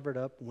 covered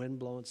up, wind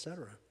blowing,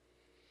 etc.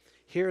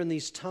 Here in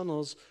these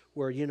tunnels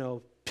where,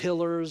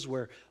 pillars,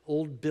 where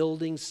old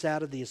buildings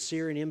sat of the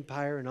Assyrian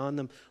Empire, and on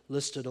them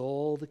listed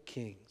all the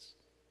kings.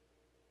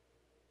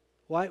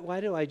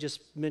 Why do I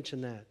just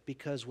mention that?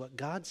 Because what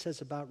God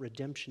says about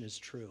redemption is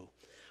true.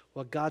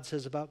 What God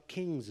says about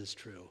kings is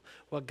true.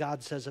 What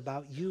God says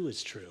about you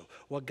is true.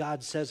 What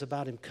God says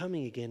about him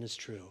coming again is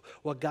true.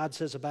 What God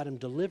says about him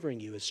delivering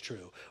you is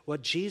true.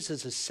 What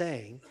Jesus is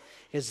saying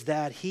is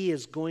that he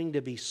is going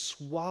to be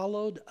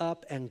swallowed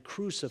up and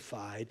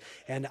crucified,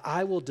 and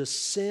I will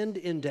descend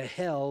into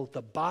hell,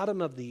 the bottom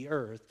of the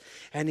earth,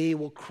 and he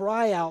will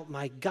cry out,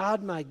 my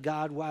God,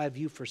 why have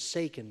you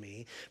forsaken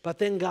me? But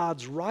then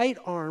God's right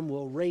arm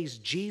will raise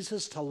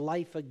Jesus to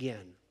life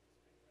again.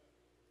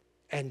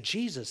 And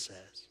Jesus says,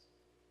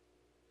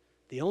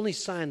 the only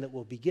sign that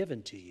will be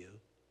given to you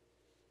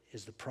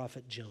is the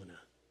prophet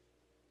Jonah.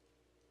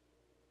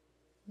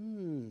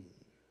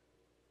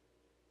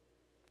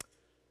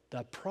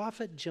 The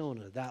prophet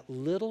Jonah, that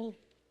little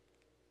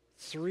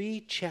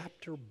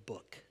 3-chapter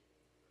book,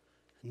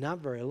 not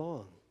very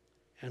long.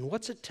 And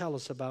what's it tell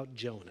us about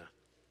Jonah?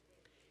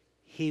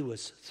 He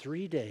was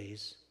 3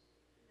 days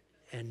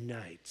and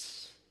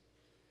nights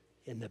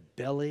in the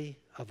belly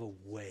of a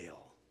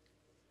whale.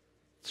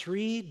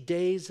 3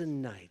 days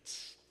and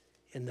nights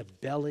in the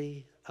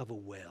belly of a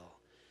whale.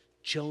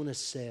 Jonah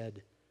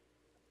said,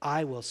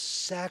 I will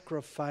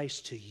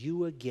sacrifice to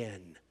you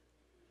again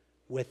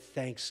with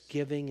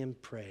thanksgiving and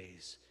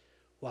praise.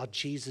 While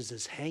Jesus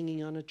is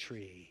hanging on a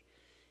tree,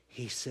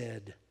 he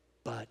said,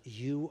 but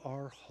you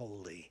are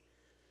holy,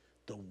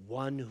 the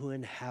one who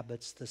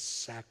inhabits the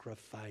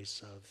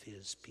sacrifice of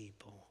his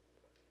people.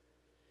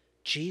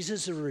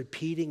 Jesus is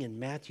repeating in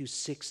Matthew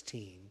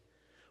 16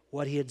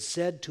 what he had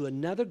said to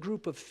another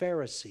group of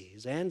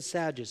Pharisees and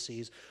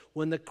Sadducees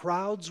when the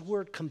crowds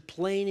were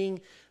complaining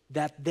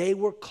that they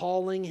were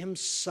calling him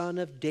Son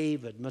of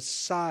David,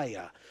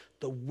 Messiah,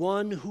 the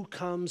one who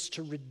comes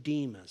to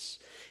redeem us.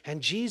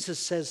 And Jesus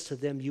says to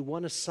them, you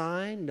want a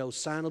sign? No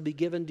sign will be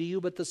given to you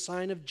but the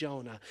sign of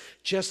Jonah.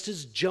 Just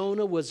as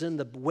Jonah was in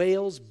the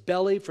whale's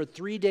belly for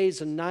 3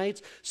 days and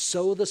nights,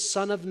 so the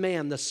Son of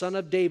Man, the Son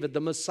of David, the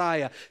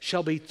Messiah,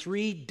 shall be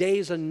 3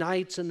 days and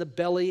nights in the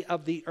belly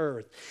of the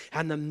earth.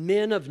 And the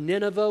men of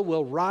Nineveh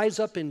will rise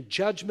up in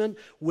judgment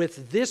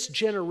with this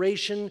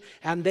generation,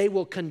 and they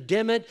will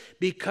condemn it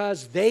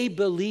because they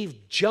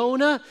believed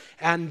Jonah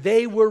and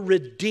they were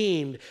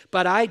redeemed.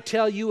 But I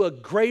tell you, a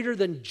greater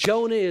than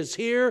Jonah is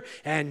here,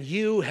 and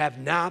you have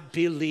not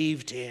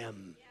believed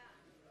him.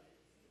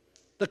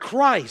 The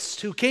Christ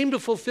who came to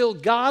fulfill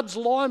God's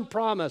law and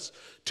promise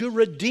to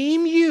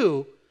redeem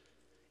you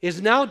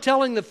is now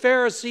telling the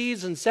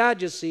Pharisees and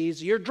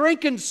Sadducees, you're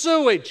drinking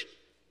sewage.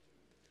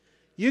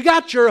 You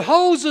got your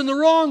hose in the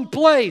wrong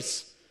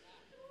place.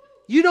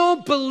 You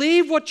don't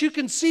believe what you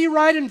can see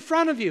right in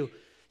front of you.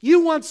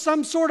 You want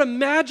some sort of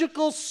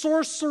magical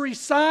sorcery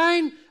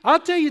sign? I'll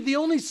tell you, the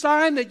only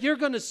sign that you're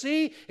going to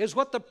see is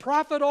what the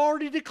prophet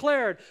already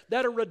declared,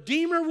 that a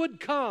Redeemer would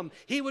come.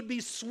 He would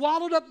be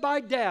swallowed up by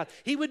death.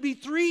 He would be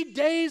 3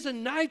 days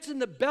and nights in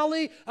the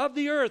belly of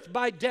the earth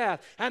by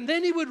death. And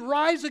then he would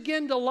rise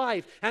again to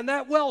life. And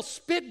that well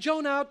spit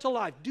Jonah out to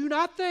life. Do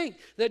not think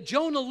that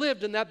Jonah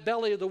lived in that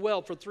belly of the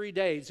well for 3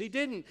 days. He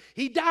didn't.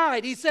 He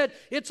died. He said,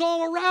 it's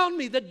all around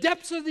me. The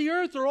depths of the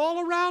earth are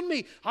all around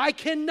me. I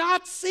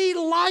cannot see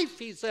life,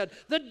 he said.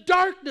 The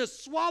darkness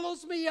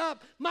swallows me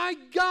up. My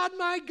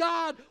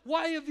God,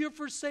 why have you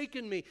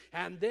forsaken me?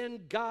 And then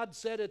God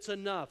said, it's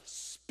enough.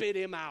 Spit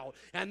him out.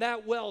 And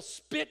that well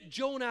spit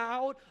Jonah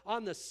out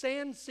on the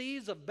sand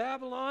seas of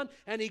Babylon,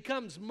 and he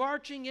comes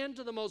marching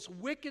into the most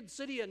wicked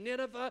city of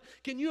Nineveh.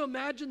 Can you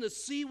imagine the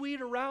seaweed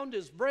around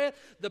his breath?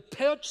 The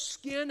parched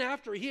skin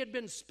after he had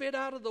been spit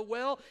out of the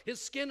well, his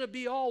skin would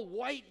be all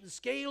white and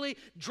scaly,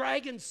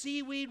 dragging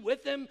seaweed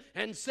with him,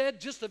 and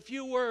said just a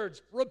few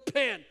words,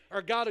 repent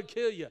or God will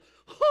kill you.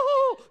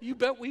 Oh, you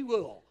bet we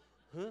will.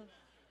 Huh?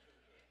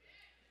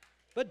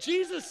 But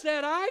Jesus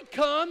said, I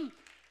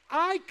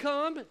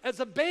come as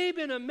a babe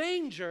in a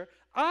manger.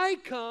 I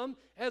come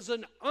as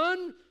an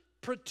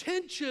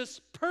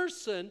unpretentious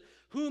person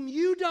whom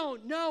you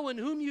don't know and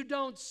whom you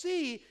don't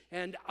see,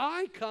 and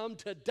I come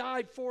to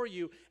die for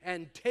you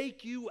and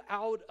take you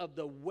out of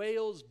the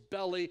whale's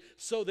belly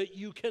so that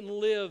you can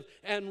live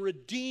and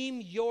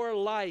redeem your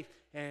life,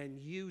 and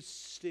you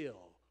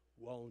still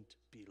won't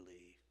believe.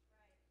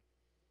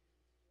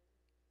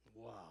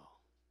 Wow.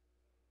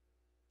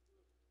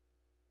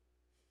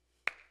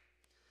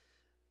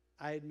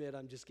 I admit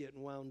I'm just getting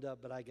wound up,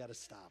 but I got to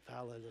stop.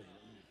 Hallelujah.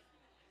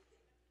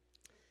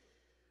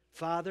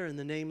 Father, in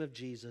the name of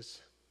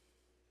Jesus,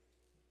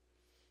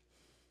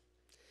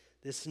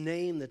 this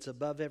name that's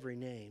above every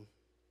name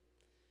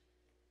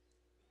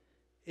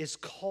is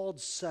called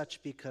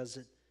such because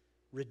it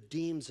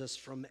redeems us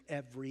from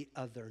every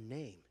other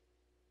name.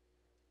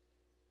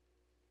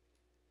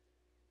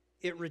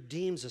 It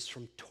redeems us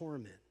from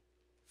torment,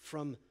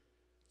 from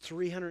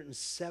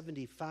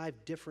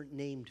 375 different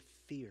named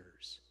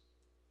fears.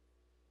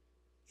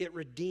 It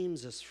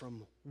redeems us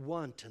from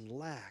want and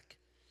lack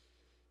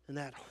and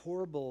that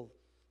horrible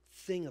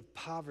thing of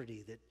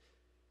poverty that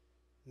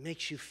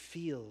makes you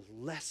feel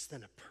less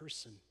than a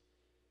person.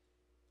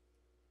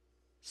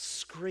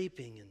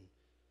 Scraping and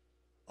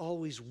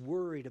always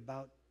worried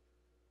about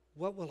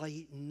what will I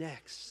eat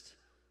next?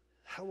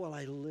 How will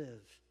I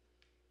live?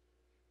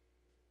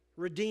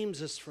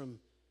 Redeems us from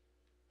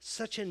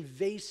such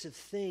invasive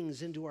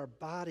things into our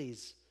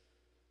bodies,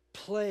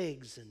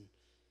 plagues and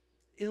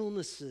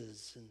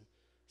illnesses and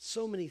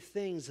so many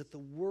things that the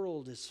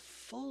world is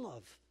full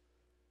of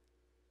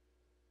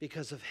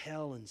because of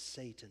hell and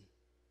Satan.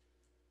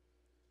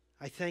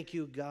 I thank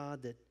you,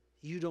 God, that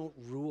you don't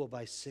rule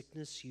by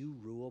sickness, you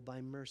rule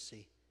by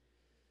mercy.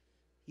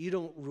 You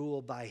don't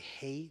rule by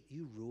hate,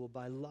 you rule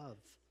by love.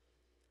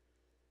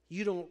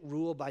 You don't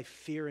rule by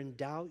fear and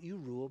doubt, you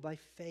rule by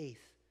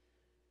faith.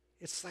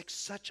 It's like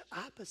such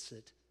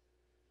opposite.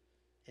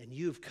 And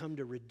you've come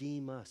to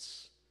redeem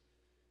us.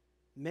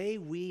 May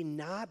we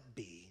not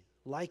be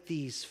like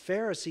these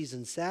Pharisees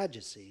and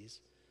Sadducees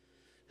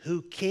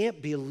who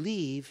can't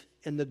believe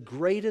in the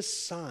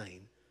greatest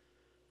sign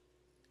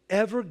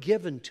ever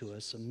given to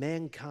us of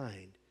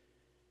mankind,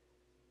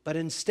 but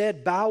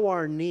instead bow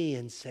our knee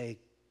and say,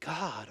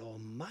 God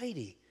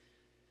Almighty,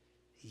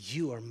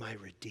 you are my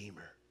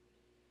Redeemer.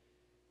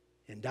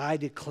 And I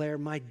declare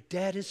my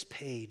debt is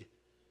paid,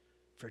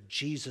 for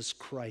Jesus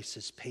Christ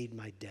has paid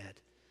my debt.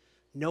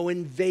 No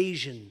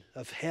invasion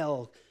of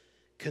hell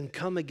can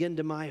come again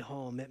to my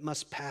home. It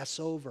must pass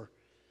over.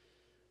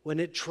 When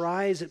it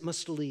tries, it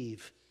must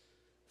leave,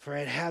 for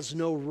it has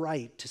no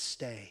right to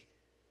stay.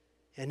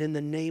 And in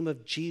the name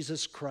of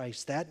Jesus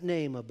Christ, that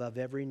name above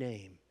every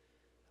name,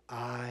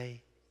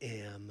 I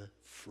am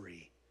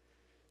free,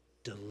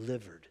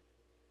 delivered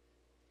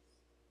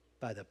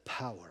by the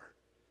power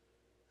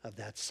of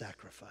that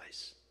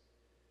sacrifice.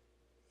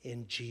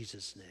 In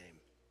Jesus'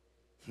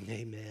 name,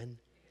 amen.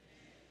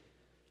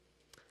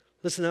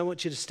 Listen, I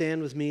want you to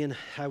stand with me, and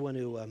I want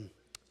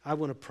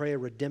to pray a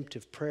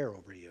redemptive prayer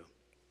over you.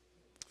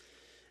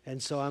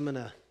 And so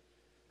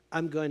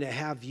I'm going to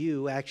have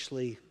you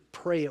actually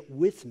pray it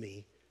with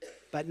me,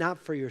 but not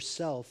for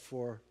yourself,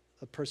 for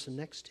a person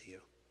next to you.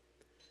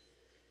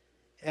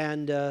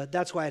 And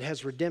that's why it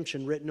has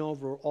redemption written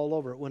all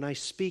over it. When I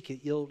speak it,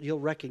 you'll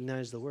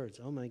recognize the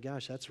words. Oh my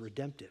gosh, that's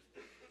redemptive.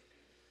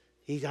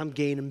 I'm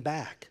gaining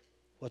back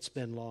what's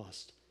been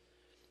lost.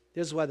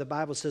 This is why the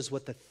Bible says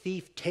what the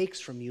thief takes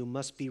from you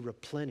must be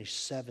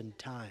replenished 7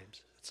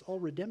 times. It's all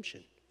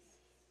redemption,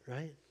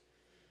 right?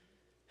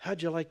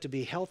 How'd you like to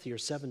be healthier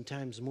 7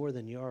 times more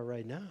than you are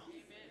right now?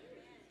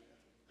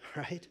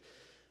 Right?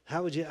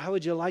 How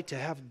would you like to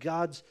have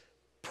God's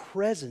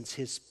presence,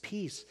 His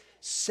peace,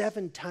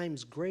 7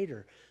 times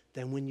greater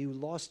than when you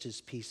lost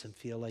His peace and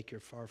feel like you're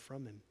far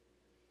from Him?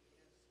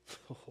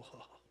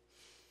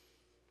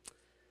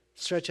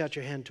 Stretch out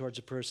your hand towards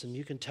a person.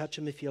 You can touch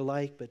them if you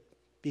like, but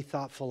be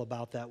thoughtful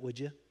about that, would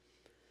you?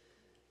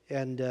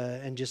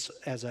 And just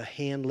as a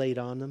hand laid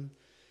on them.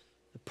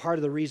 Part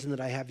of the reason that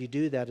I have you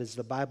do that is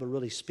the Bible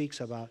really speaks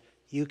about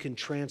you can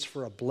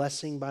transfer a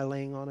blessing by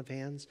laying on of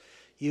hands.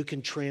 You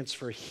can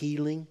transfer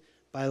healing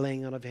by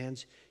laying on of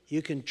hands.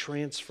 You can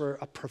transfer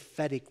a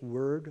prophetic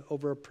word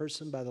over a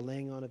person by the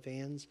laying on of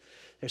hands.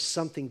 There's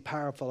something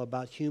powerful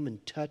about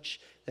human touch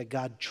that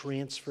God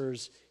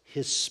transfers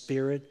His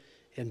Spirit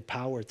and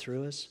power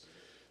through us.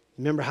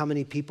 Remember how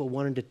many people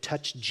wanted to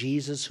touch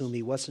Jesus whom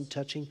He wasn't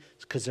touching?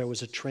 It's because there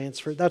was a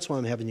transfer. That's why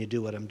I'm having you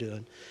do what I'm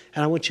doing.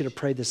 And I want you to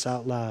pray this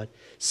out loud.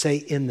 Say,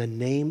 in the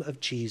name of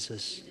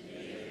Jesus,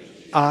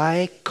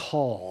 I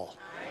call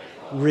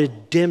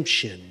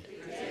redemption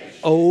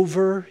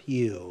over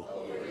you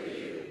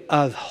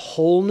of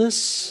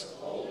wholeness,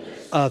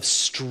 of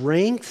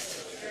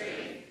strength,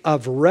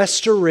 of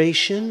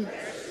restoration,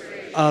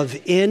 of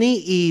any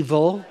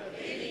evil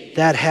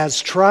that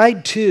has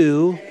tried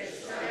to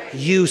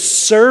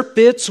usurp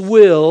its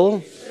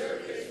will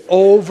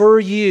over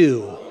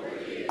you.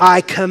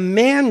 I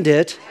command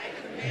it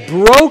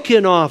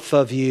broken off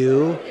of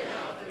you,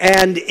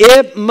 and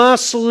it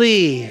must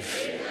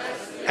leave.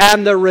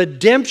 And the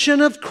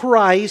redemption of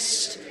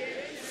Christ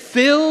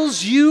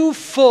fills you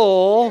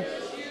full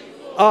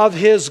of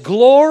His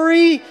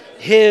glory,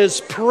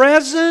 His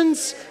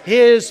presence,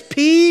 His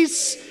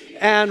peace,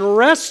 and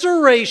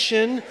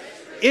restoration.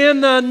 In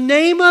the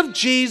name of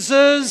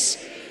Jesus,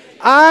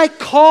 I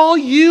call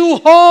you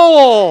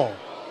whole.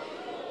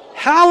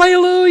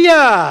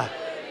 Hallelujah.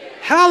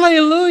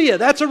 Hallelujah.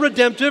 That's a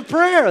redemptive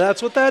prayer.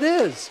 That's what that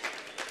is.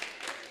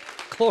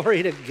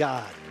 Glory to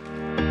God.